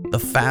expect. The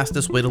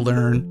fastest way to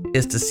learn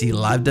is to see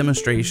live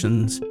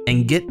demonstrations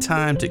and get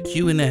time to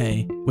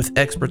Q&A with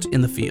experts in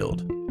the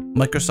field.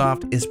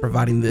 Microsoft is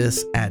providing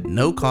this at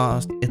no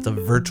cost. It's a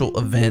virtual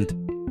event,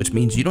 which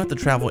means you don't have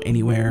to travel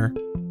anywhere.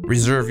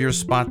 Reserve your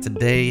spot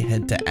today.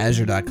 Head to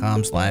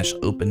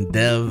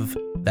azure.com/opendev.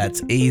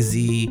 That's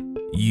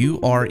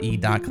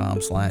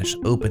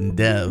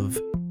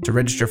azure.com/opendev to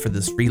register for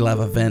this free live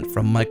event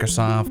from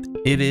Microsoft.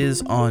 It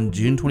is on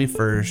June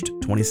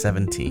 21st,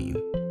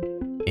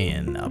 2017.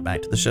 And now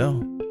back to the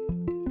show.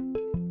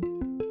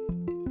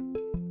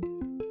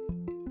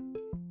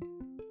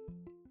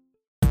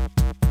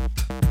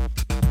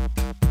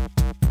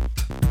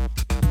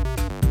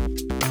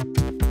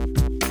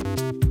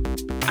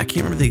 I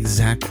can't remember the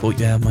exact quote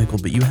you have,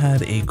 Mikeal, but you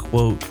had a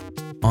quote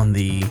on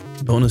the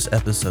bonus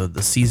episode,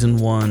 the season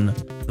 1,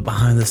 the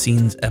behind the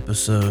scenes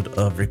episode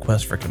of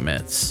Request for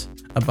Commits,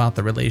 about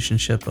the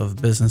relationship of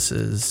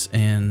businesses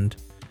and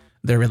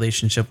their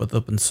relationship with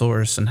open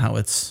source and how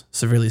it's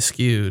severely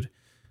skewed,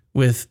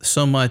 with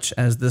so much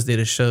as this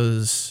data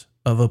shows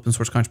of open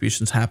source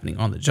contributions happening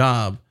on the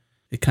job.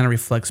 It kind of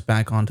reflects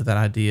back onto that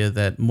idea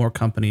that more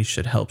companies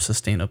should help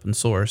sustain open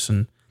source.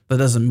 And that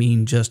doesn't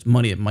mean just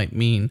money. It might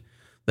mean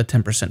the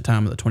 10%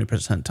 time or the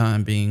 20%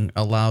 time being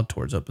allowed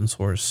towards open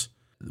source.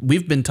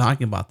 We've been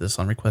talking about this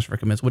on Request for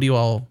Commits. What do you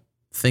all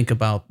think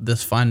about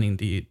this finding?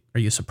 Are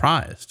you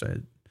surprised? Are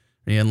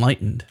you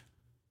enlightened?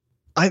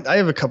 I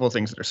have a couple of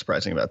things that are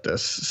surprising about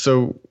this.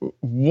 So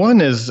one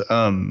is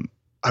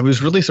I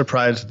was really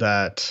surprised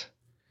that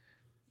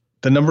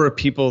the number of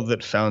people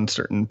that found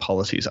certain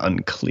policies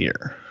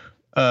unclear.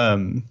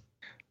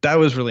 That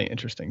was really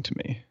interesting to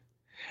me.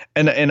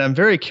 And I'm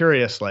very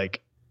curious,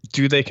 like,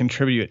 do they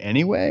contribute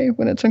anyway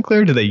when it's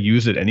unclear? Do they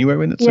use it anyway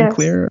when it's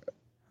unclear?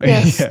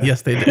 Yes. Yeah.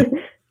 Yes, they do.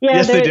 Yeah,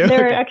 Yes, they do.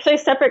 There are actually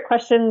separate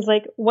questions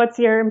like, what's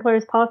your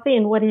employer's policy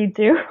and what do you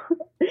do?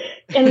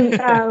 And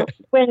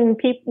when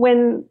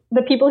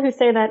the people who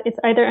say that it's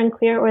either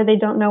unclear or they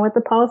don't know what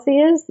the policy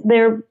is,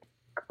 their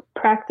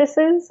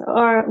practices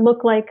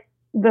look like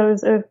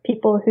those of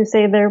people who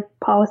say their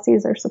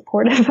policies are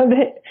supportive of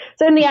it.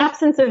 So in the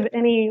absence of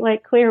any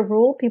like clear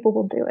rule, people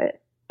will do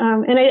it.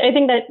 And I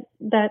think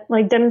that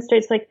like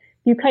demonstrates like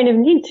you kind of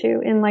need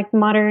to in like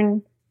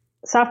modern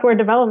software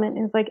development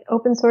is like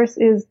open source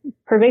is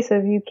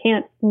pervasive. You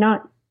can't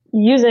not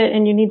use it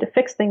and you need to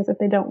fix things if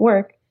they don't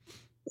work.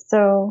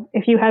 So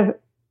if you have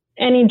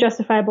any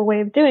justifiable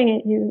way of doing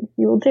it, you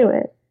will do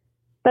it.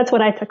 That's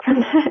what I took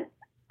from that.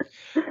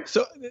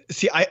 So,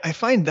 see, I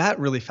find that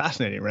really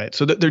fascinating, right?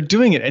 So they're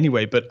doing it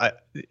anyway, but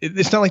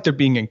it's not like they're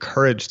being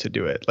encouraged to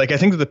do it. Like, I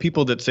think that the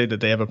people that say that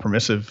they have a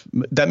permissive,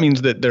 that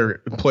means that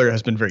their employer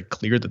has been very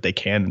clear that they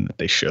can and that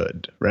they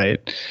should,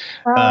 right?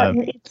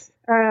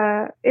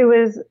 It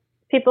was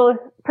people,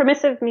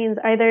 permissive means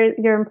either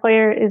your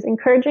employer is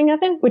encouraging of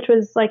it, which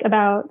was like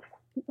about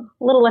a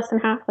little less than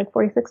half, like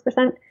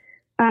 46%,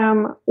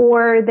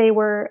 or they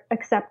were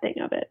accepting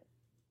of it.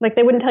 Like,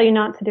 they wouldn't tell you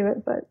not to do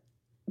it, but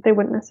they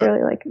wouldn't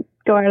necessarily like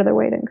go out of their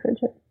way to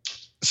encourage it.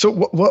 So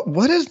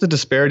what is the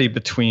disparity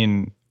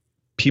between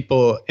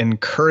people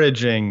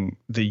encouraging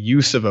the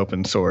use of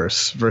open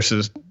source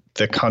versus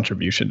the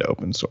contribution to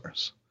open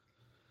source?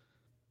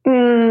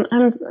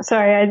 I'm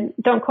sorry, I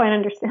don't quite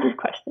understand the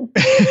question.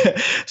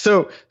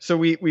 So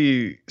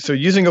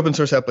using open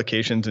source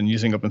applications and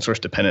using open source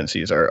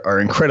dependencies are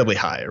incredibly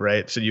high,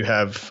 right? So you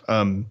have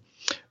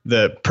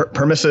the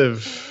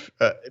permissive,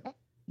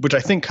 which I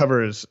think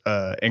covers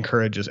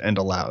encourages and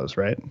allows,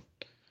 right?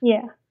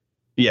 Yeah.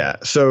 Yeah.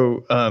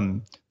 So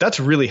that's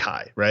really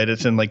high, right?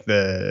 It's in like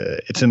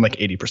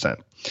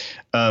 80%.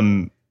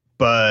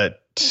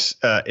 But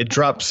it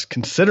drops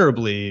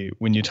considerably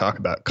when you talk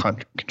about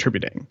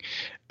contributing.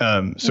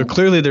 So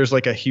clearly there's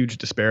like a huge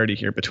disparity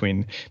here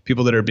between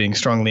people that are being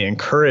strongly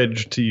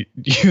encouraged to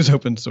use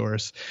open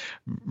source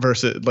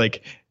versus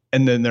like,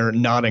 and then they're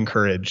not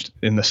encouraged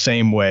in the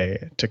same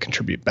way to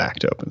contribute back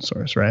to open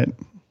source, right?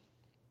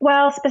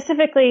 Well,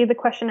 specifically, the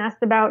question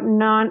asked about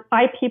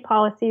non-IP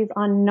policies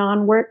on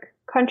non-work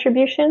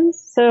contributions.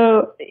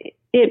 So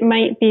it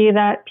might be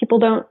that people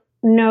don't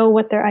know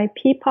what their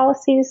IP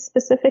policies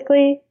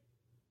specifically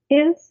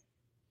is.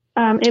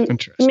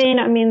 It may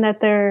not mean that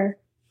they're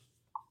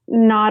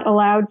not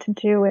allowed to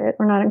do it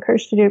or not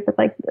encouraged to do it, but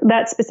like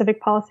that specific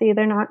policy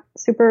they're not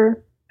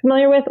super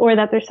familiar with, or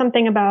that there's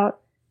something about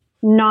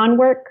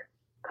non-work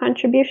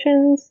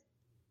contributions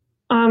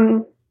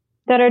that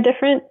are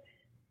different.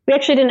 We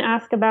actually didn't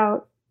ask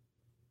about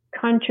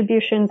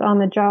contributions on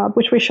the job,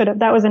 which we should have.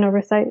 That was an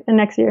oversight. And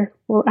next year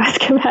we'll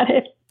ask about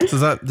it.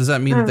 So does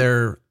that mean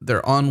that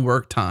they're on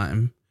work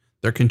time,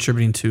 they're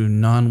contributing to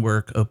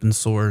non-work open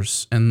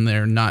source, and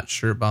they're not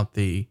sure about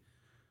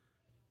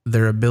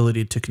their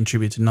ability to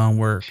contribute to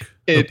non-work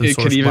open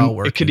source while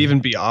working? It could even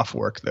be off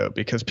work though,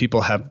 because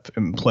people have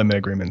employment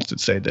agreements that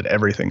say that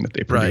everything that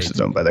they produce is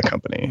owned by the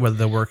company, whether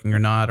they're working or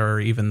not, or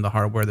even the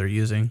hardware they're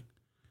using.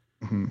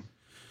 Mm-hmm.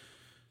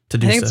 I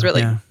think it's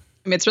really, I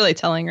mean, it's really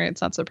telling, right? It's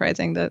not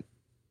surprising that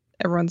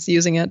everyone's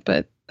using it,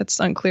 but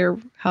it's unclear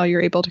how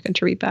you're able to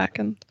contribute back,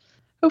 and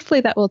hopefully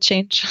that will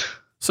change.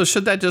 So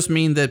should that just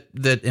mean that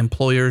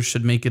employers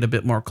should make it a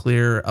bit more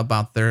clear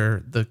about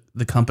the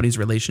company's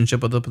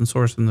relationship with open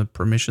source and the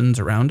permissions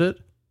around it?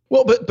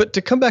 Well, but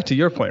to come back to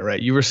your point,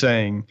 right? You were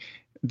saying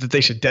that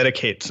they should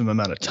dedicate some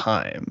amount of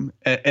time.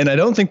 And I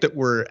don't think that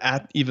we're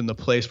at even the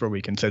place where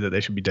we can say that they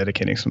should be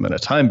dedicating some amount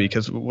of time,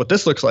 because what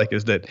this looks like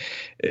is that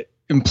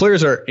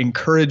employers are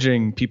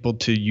encouraging people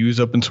to use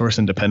open source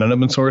and depend on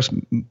open source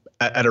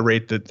at a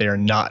rate that they are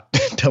not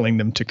telling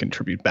them to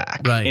contribute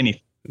back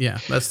anything. Yeah,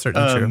 that's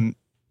certainly true.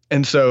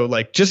 And so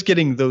like just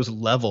getting those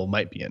level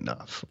might be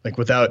enough, like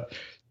without,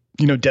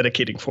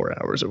 dedicating 4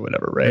 hours or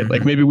whatever, right?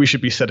 Like maybe we should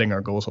be setting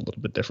our goals a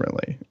little bit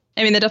differently.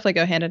 I mean, they definitely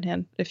go hand in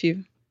hand. If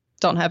you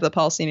don't have the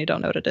policy and you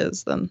don't know what it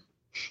is, then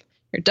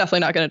you're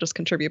definitely not going to just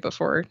contribute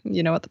before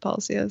you know what the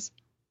policy is.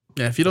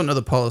 Yeah, if you don't know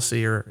the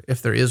policy, or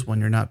if there is one,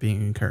 you're not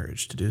being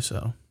encouraged to do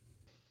so.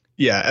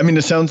 Yeah, I mean,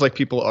 it sounds like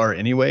people are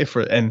anyway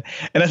and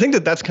I think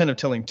that's kind of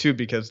telling too,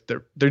 because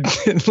they're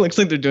it looks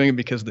like they're doing it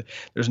because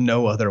there's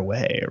no other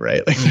way,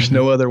 right? Like there's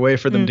no other way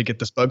for them to get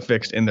this bug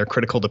fixed in their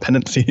critical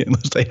dependency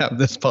unless they have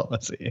this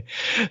policy.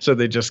 So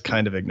they just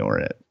kind of ignore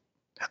it.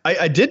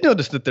 I did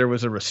notice that there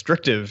was a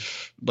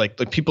restrictive, like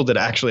people that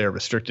actually are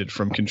restricted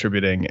from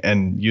contributing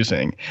and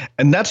using.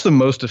 And that's the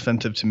most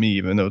offensive to me,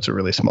 even though it's a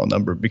really small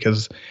number,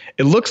 because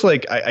it looks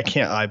like I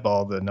can't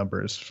eyeball the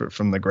numbers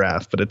from the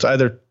graph, but it's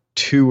either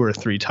 2 or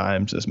 3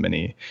 times as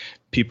many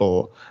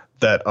people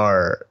that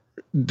are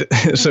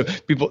so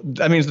people,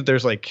 that means that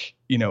there's like,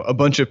 a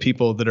bunch of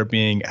people that are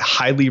being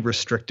highly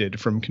restricted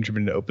from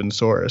contributing to open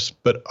source,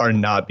 but are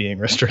not being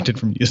restricted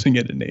from using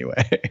it in any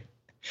way,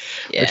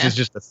 which is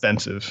just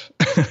offensive.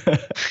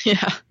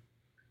 Yeah.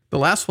 The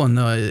last one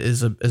though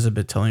is a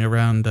bit telling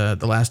around the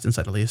last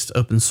insight, at least.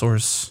 Open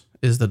source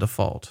is the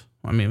default.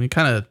 I mean,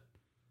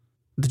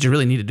 did you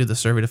really need to do the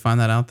survey to find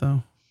that out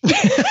though?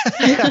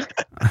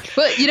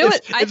 But you know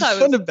what I thought was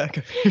fun to back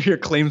up your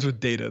claims with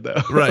data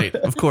though. Right.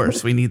 Of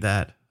course, we need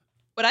that.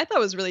 What I thought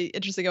was really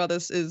interesting about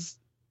this is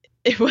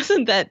it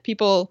wasn't that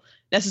people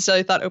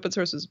necessarily thought open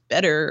source was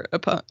better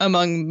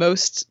among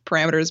most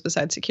parameters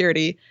besides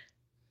security.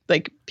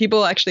 Like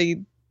people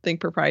actually think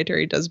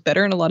proprietary does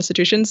better in a lot of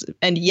situations,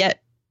 and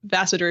yet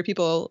vast majority of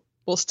people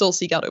will still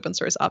seek out open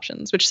source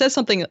options, which says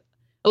something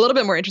a little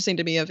bit more interesting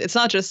to me. Of it's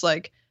not just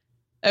like,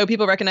 oh,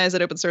 people recognize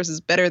that open source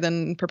is better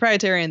than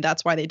proprietary and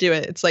that's why they do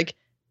it. It's like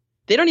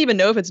they don't even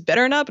know if it's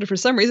better or not, but for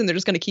some reason they're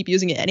just going to keep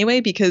using it anyway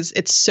because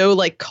it's so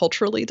like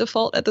culturally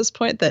default at this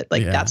point that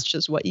like that's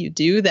just what you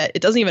do, that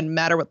it doesn't even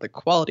matter what the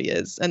quality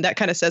is. And that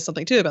kind of says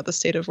something too about the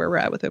state of where we're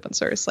at with open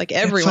source. Like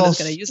everyone is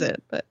going to use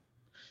it, but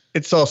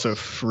it's also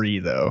free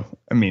though.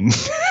 I mean,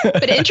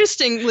 but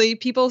interestingly,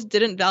 people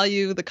didn't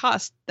value the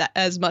cost that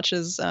as much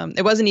as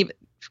it wasn't even.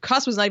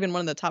 Cost was not even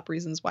one of the top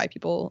reasons why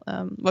people,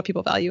 what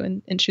people value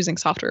in choosing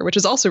software, which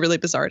is also really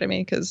bizarre to me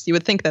because you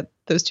would think that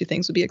those two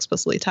things would be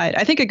explicitly tied.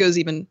 I think it goes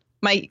even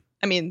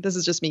this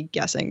is just me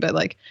guessing, but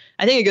like,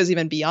 I think it goes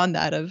even beyond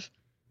that of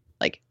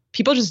like,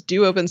 people just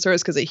do open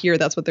source because they hear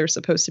that's what they're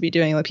supposed to be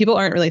doing. Like people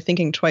aren't really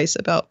thinking twice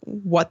about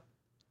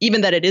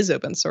even that it is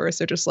open source.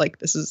 They're just like,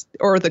 this is,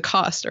 or the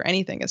cost or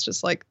anything. It's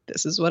just like,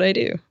 this is what I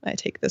do. I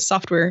take this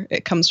software.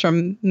 It comes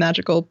from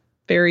magical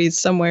berries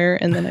somewhere,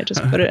 and then I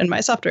just put it in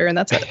my software, and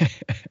that's it.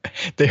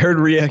 They heard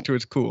React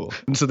was cool,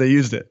 and so they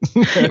used it.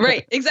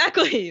 Right,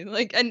 exactly.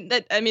 Like, and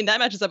that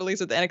matches up at least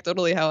with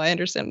anecdotally how I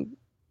understand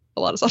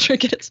a lot of software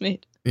gets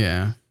made.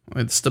 Yeah,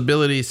 with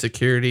stability,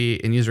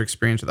 security, and user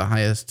experience are the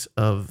highest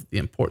of the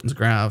importance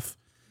graph.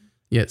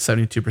 Yet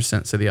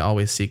 72% say they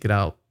always seek it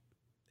out,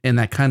 and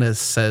that kind of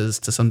says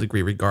to some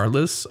degree,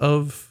 regardless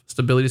of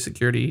stability,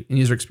 security, and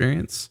user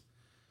experience,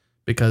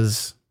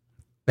 because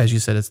as you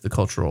said, it's the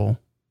cultural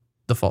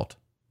default.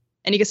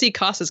 And you can see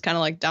cost is kind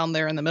of like down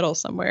there in the middle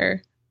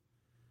somewhere.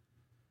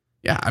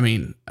 Yeah, I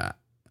mean,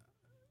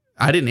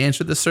 I didn't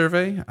answer the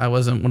survey. I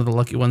wasn't one of the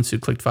lucky ones who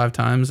clicked 5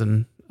 times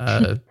and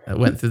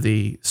went through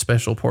the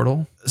special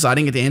portal. So I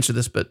didn't get to answer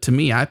this, but to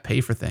me, I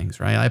pay for things,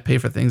 right? I pay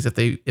for things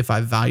if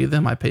I value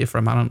them, I pay for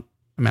them.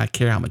 I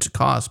care how much it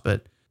costs,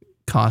 but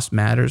cost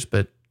matters.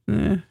 But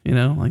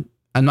like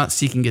I'm not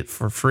seeking it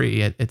for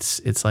free.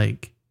 It's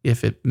like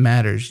if it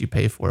matters, you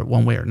pay for it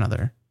one way or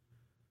another,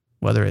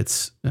 whether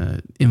it's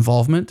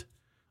involvement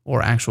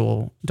or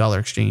actual dollar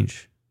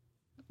exchange.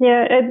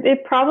 Yeah,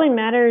 it probably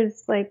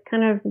matters, like,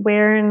 kind of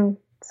where in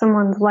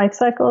someone's life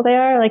cycle they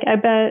are. Like, I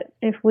bet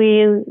if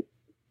we,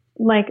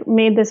 like,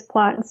 made this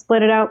plot and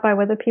split it out by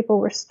whether people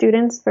were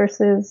students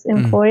versus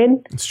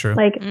employed, that's true.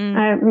 Like,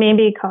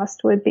 maybe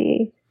cost would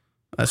be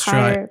that's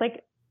higher. True.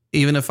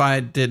 Even if I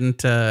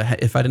didn't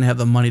have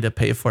the money to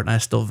pay for it and I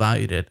still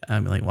valued it,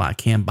 I'm like, well, I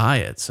can't buy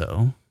it,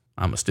 so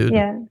I'm a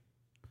student.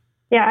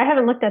 Yeah, I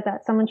haven't looked at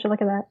that. Someone should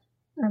look at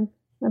that.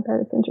 I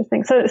bet it's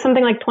interesting. So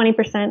something like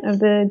 20% of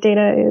the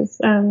data is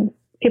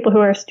people who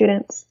are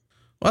students.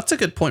 Well, that's a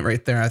good point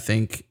right there, I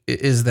think,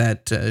 is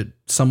that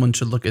someone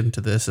should look into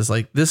this. Is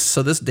like this.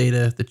 So this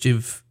data that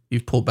you've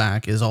pulled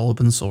back is all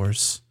open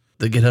source.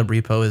 The GitHub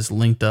repo is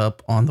linked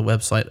up on the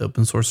website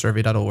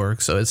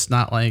opensourcesurvey.org. So it's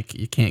not like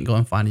you can't go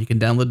and find it. You can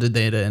download the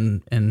data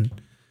and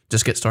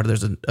just get started.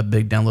 There's a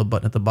big download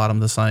button at the bottom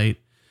of the site.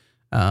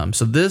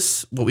 So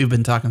what we've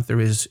been talking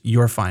through is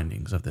your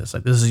findings of this.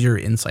 Like this is your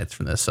insights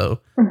from this. So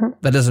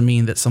that doesn't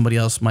mean that somebody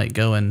else might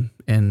go and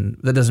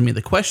that doesn't mean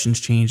the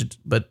questions changed,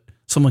 but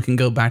someone can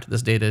go back to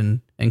this data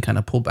and kind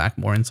of pull back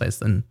more insights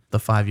than the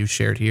 5 you've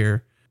shared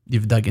here.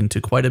 You've dug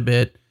into quite a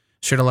bit.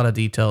 shared a lot of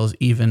details,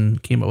 even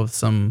came up with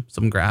some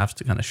graphs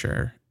to kind of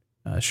share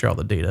all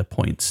the data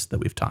points that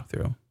we've talked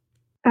through.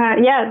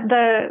 Yeah,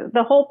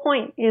 the whole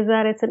point is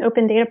that it's an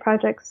open data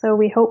project, so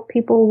we hope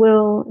people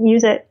will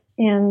use it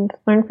and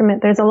learn from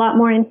it. There's a lot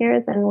more in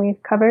here than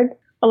we've covered.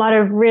 A lot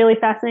of really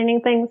fascinating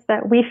things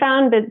that we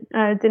found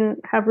but didn't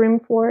have room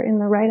for in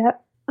the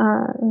write-up.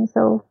 And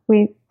so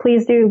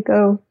please do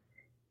go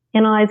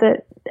analyze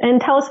it and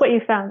tell us what you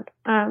found.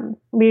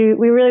 We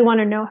really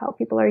want to know how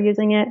people are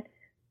using it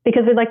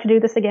because we'd like to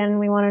do this again.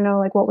 We want to know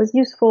like what was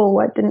useful,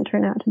 what didn't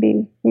turn out to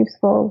be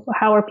useful,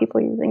 how are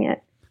people using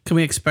it. Can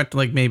we expect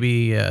like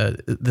maybe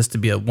this to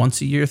be a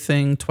once a year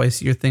thing,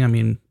 twice a year thing? I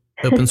mean,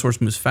 open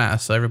source moves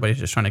fast, so everybody's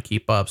just trying to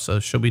keep up. So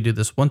should we do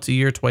this once a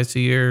year, twice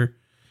a year?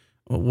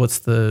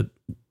 What do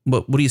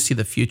you see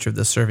the future of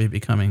this survey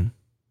becoming?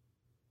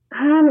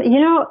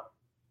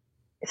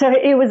 So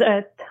it was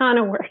a ton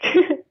of work.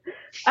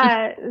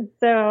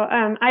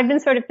 I've been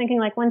sort of thinking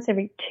like once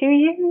every 2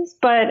 years,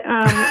 but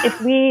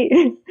if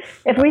we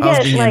I get was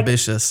being like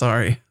ambitious,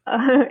 sorry.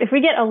 if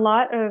we get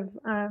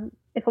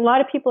if a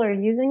lot of people are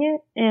using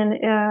it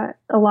and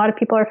a lot of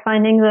people are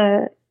finding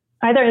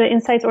either the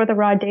insights or the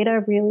raw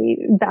data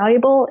really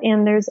valuable,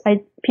 and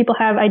people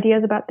have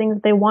ideas about things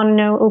they want to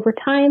know over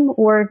time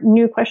or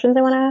new questions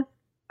they want to ask.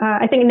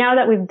 I think now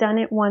that we've done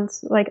it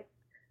once, like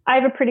I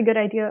have a pretty good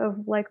idea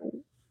of like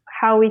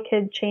how we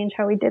could change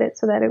how we did it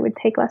so that it would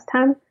take less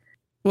time.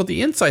 Well,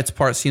 the insights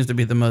part seems to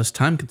be the most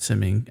time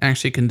consuming.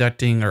 Actually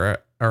conducting or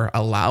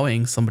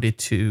allowing somebody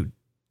to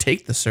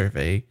take the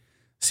survey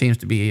seems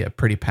to be a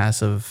pretty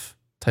passive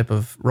type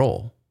of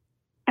role.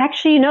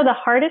 Actually, the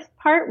hardest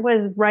part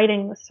was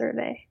writing the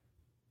survey.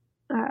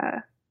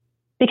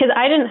 Because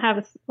I didn't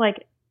have,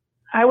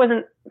 I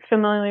wasn't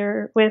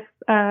familiar with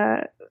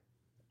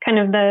kind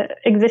of the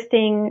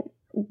existing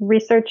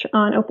research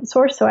on open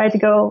source. So I had to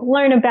go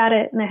learn about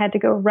it, and I had to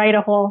go write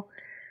a whole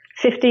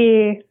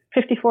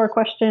 54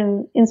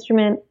 question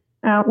instrument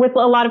with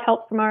a lot of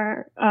help from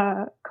our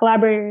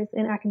collaborators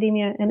in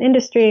academia and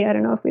industry. I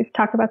don't know if we've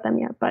talked about them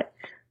yet, but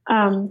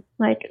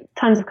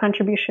tons of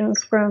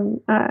contributions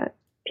from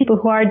people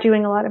who are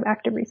doing a lot of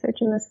active research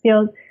in this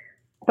field.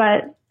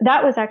 But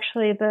that was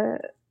actually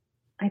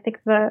I think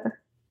the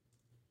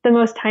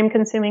most time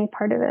consuming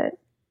part of it.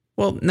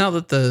 Well, now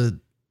that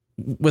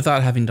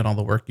without having done all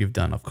the work you've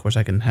done, of course,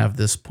 I can have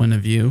this point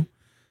of view.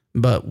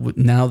 But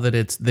now that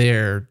it's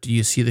there, do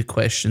you see the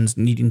questions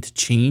needing to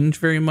change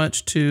very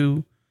much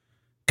to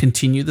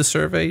continue the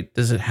survey?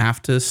 Does it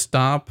have to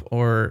stop,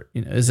 or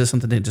is this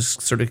something that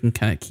just sort of can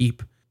kind of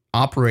keep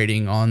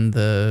operating on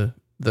the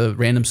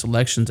random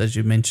selections, as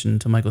you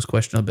mentioned to Michael's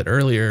question a bit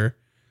earlier?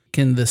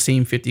 Can the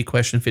same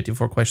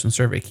 54 question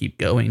survey keep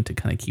going to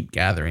kind of keep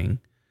gathering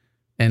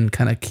and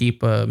kind of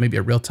keep maybe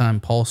a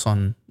real-time pulse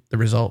on the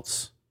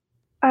results?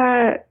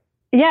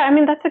 Yeah, I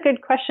mean, that's a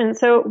good question.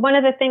 So one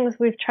of the things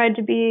we've tried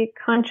to be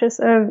conscious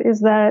of is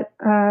that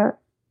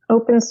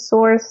open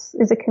source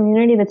is a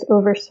community that's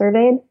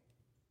over-surveyed.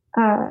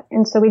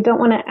 And so we don't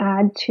want to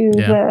add to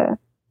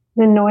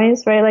the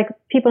noise, right? Like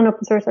people in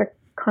open source are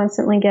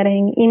constantly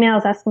getting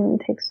emails asking them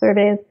to take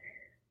surveys.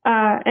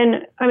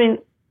 And I mean,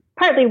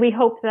 partly we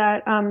hope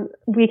that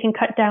we can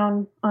cut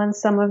down on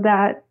some of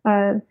that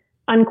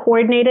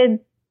uncoordinated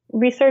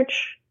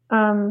research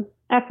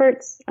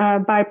efforts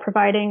by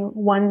providing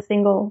one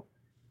single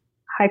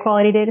high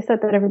quality data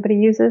set that everybody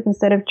uses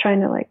instead of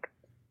trying to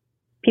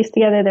piece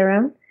together their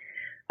own.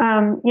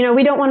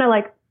 We don't want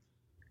to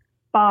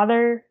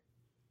bother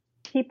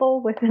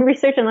people with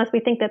research unless we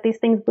think that these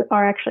things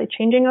are actually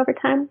changing over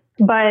time.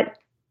 But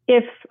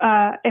if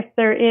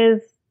there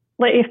is,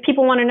 if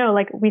people want to know,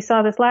 we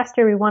saw this last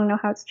year, we want to know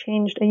how it's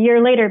changed a year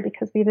later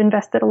because we've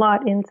invested a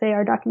lot in, say,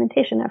 our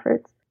documentation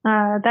efforts.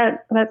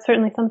 That's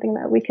certainly something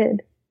that we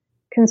could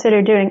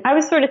consider doing. I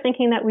was sort of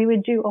thinking that we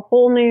would do a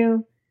whole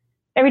new,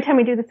 every time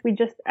we do this, we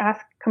just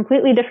ask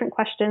completely different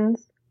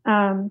questions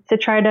to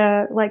try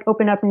to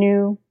open up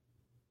new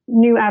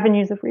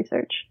avenues of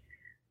research.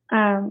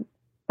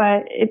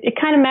 But it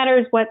kind of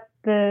matters what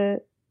the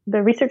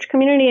research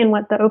community and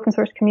what the open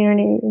source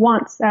community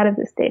wants out of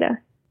this data.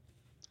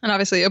 And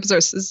obviously open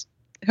source is,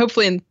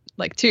 hopefully in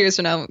 2 years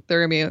from now,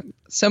 there are going to be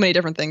so many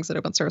different things that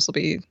open source will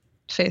be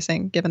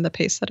facing given the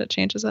pace that it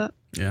changes at.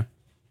 Yeah.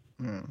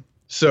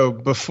 So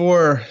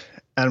before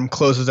Adam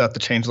closes out the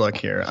changelog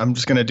here, I'm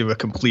just going to do a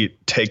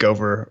complete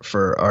takeover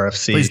for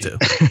RFC. Please do.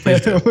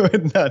 Please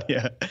do. Not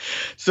yet.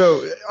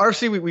 So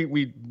RFC,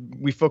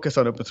 we focus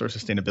on open source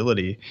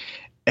sustainability.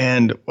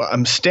 And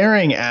I'm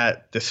staring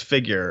at this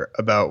figure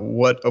about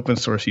what open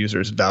source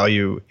users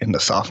value in the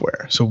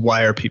software. So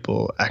why are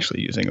people actually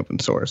using open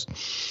source?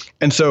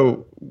 And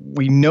so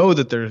we know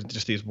that there's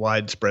just these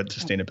widespread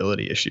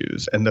sustainability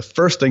issues. And the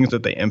first things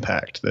that they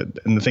impact,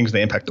 and the things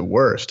they impact the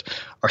worst,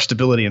 are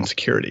stability and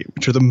security,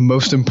 which are the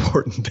most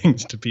important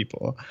things to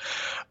people.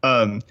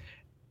 And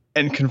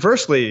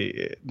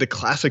conversely, the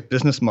classic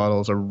business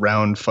models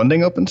around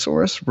funding open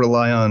source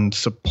rely on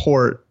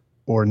support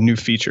or new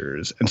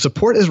features. And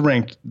support is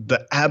ranked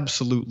the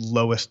absolute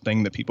lowest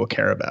thing that people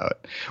care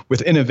about,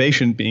 with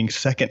innovation being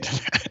second to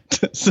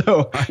that.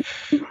 So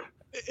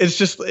it's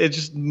just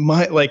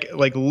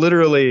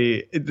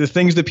literally the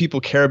things that people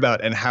care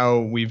about and how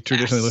we've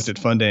traditionally looked at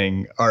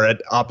funding are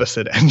at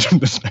opposite ends of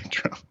the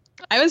spectrum.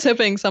 I was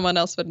hoping someone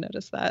else would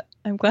notice that.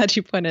 I'm glad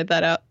you pointed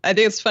that out. I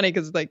think it's funny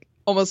because like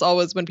almost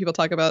always when people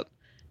talk about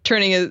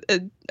turning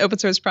an open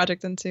source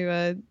project into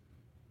a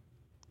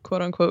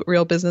quote unquote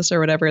real business or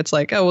whatever, it's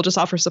like, oh, we'll just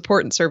offer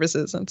support and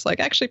services. And it's like,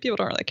 actually, people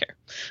don't really care.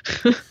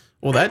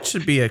 Well, that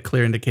should be a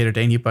clear indicator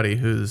to anybody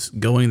who's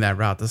going that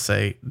route to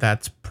say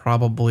that's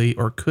probably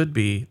or could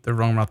be the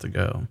wrong route to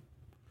go.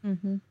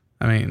 Mm-hmm.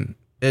 I mean,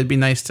 it'd be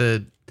nice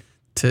to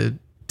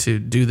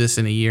do this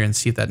in a year and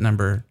see if that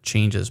number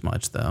changes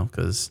much, though,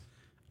 because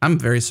I'm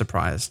very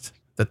surprised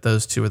that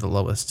those two are the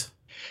lowest.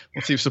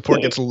 We'll see if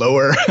support gets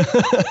lower.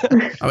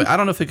 I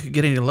don't know if it could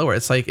get any lower.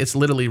 It's like it's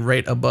literally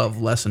right above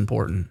less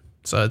important.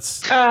 So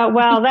it's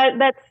well,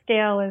 that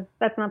scale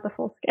that's not the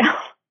full scale.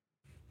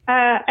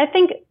 I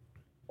think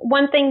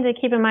one thing to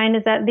keep in mind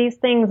is that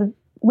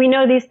we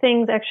know these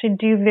things actually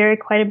do vary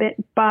quite a bit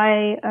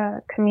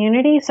by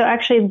community. So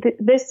actually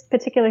this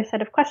particular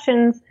set of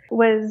questions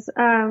was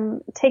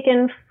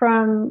taken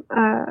from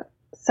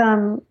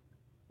some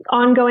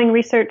ongoing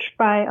research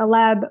by a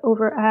lab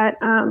over at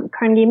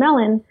Carnegie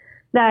Mellon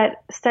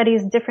that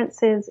studies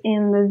differences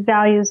in the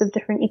values of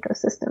different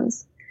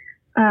ecosystems.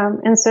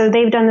 And so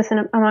they've done this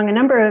among a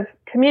number of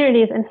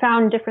communities and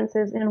found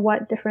differences in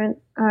what different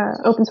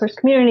open source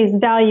communities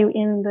value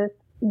in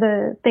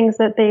the things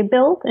that they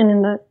build and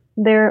in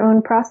their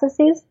own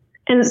processes.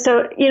 And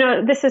so,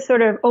 this is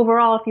sort of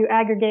overall, if you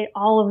aggregate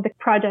all of the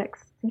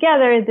projects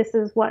together, this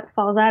is what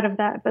falls out of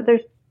that. But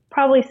there's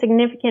probably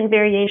significant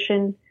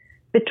variation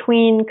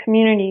between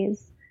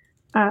communities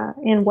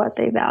in what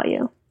they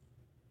value.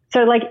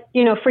 So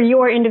for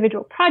your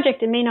individual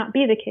project, it may not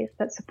be the case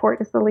that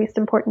support is the least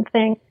important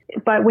thing,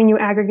 but when you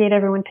aggregate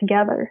everyone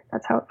together,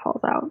 that's how it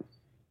falls out.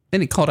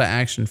 Any call to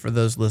action for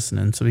those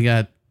listening? So we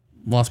got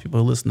lots of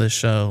people who listen to this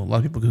show, a lot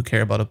of people who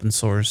care about open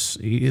source.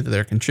 Either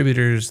they're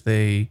contributors,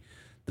 they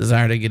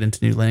desire to get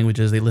into new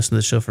languages, they listen to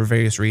the show for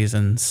various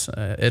reasons,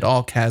 at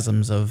all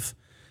chasms of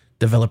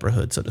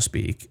developerhood, so to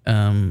speak.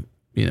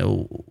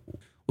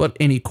 What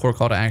any core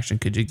call to action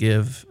could you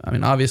give? I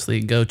mean,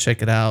 obviously, go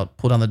check it out,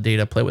 pull down the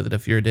data, play with it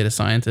if you're a data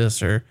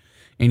scientist or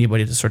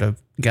anybody to sort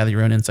of gather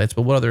your own insights.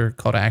 But what other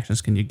call to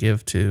actions can you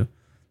give to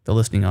the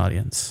listening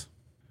audience?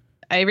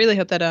 I really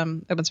hope that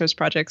open source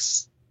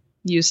projects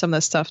use some of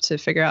this stuff to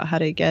figure out how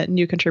to get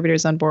new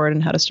contributors on board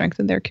and how to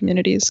strengthen their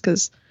communities,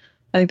 because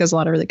I think there's a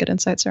lot of really good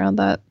insights around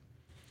that.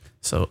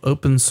 So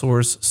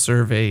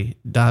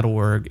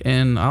opensourcesurvey.org.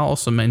 And I'll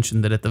also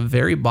mention that at the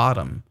very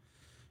bottom,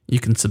 you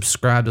can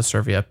subscribe to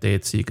survey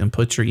updates. So you can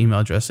put your email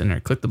address in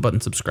there, click the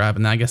button subscribe.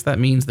 And I guess that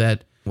means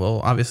that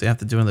we'll obviously have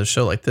to do another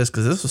show like this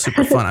because this was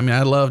super fun. I mean,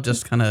 I love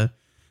just kind of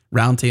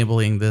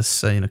roundtabling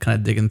this, kind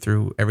of digging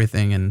through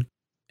everything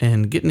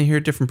and getting to hear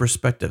different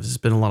perspectives. It's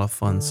been a lot of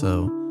fun.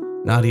 So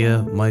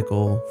Nadia,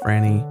 Mikeal,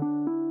 Frannie,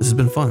 this has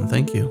been fun.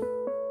 Thank you.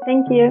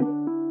 Thank you.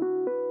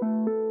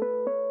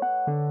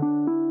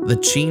 The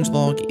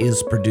Changelog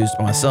is produced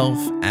by myself,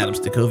 Adam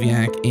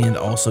Stacoviak, and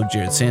also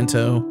Jared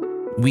Santo.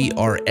 We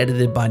are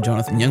edited by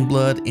Jonathan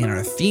Youngblood, and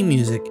our theme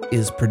music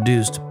is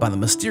produced by the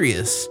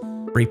mysterious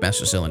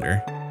Breakmaster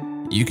Cylinder.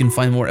 You can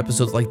find more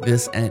episodes like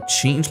this at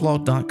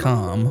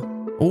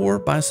changelog.com or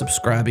by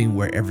subscribing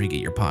wherever you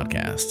get your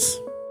podcasts.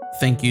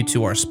 Thank you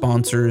to our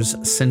sponsors,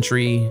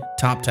 Sentry,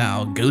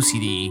 TopTal,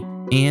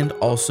 GoCD, and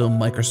also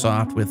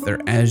Microsoft with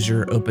their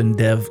Azure Open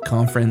Dev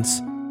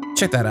Conference.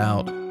 Check that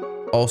out.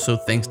 Also,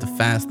 thanks to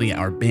Fastly,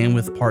 our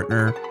bandwidth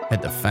partner.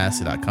 Head to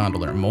fastly.com to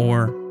learn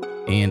more.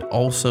 And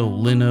also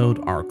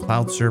Linode, our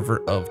cloud server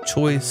of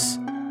choice.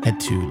 Head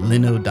to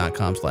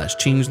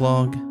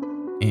linode.com/changelog,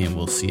 and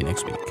we'll see you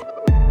next week.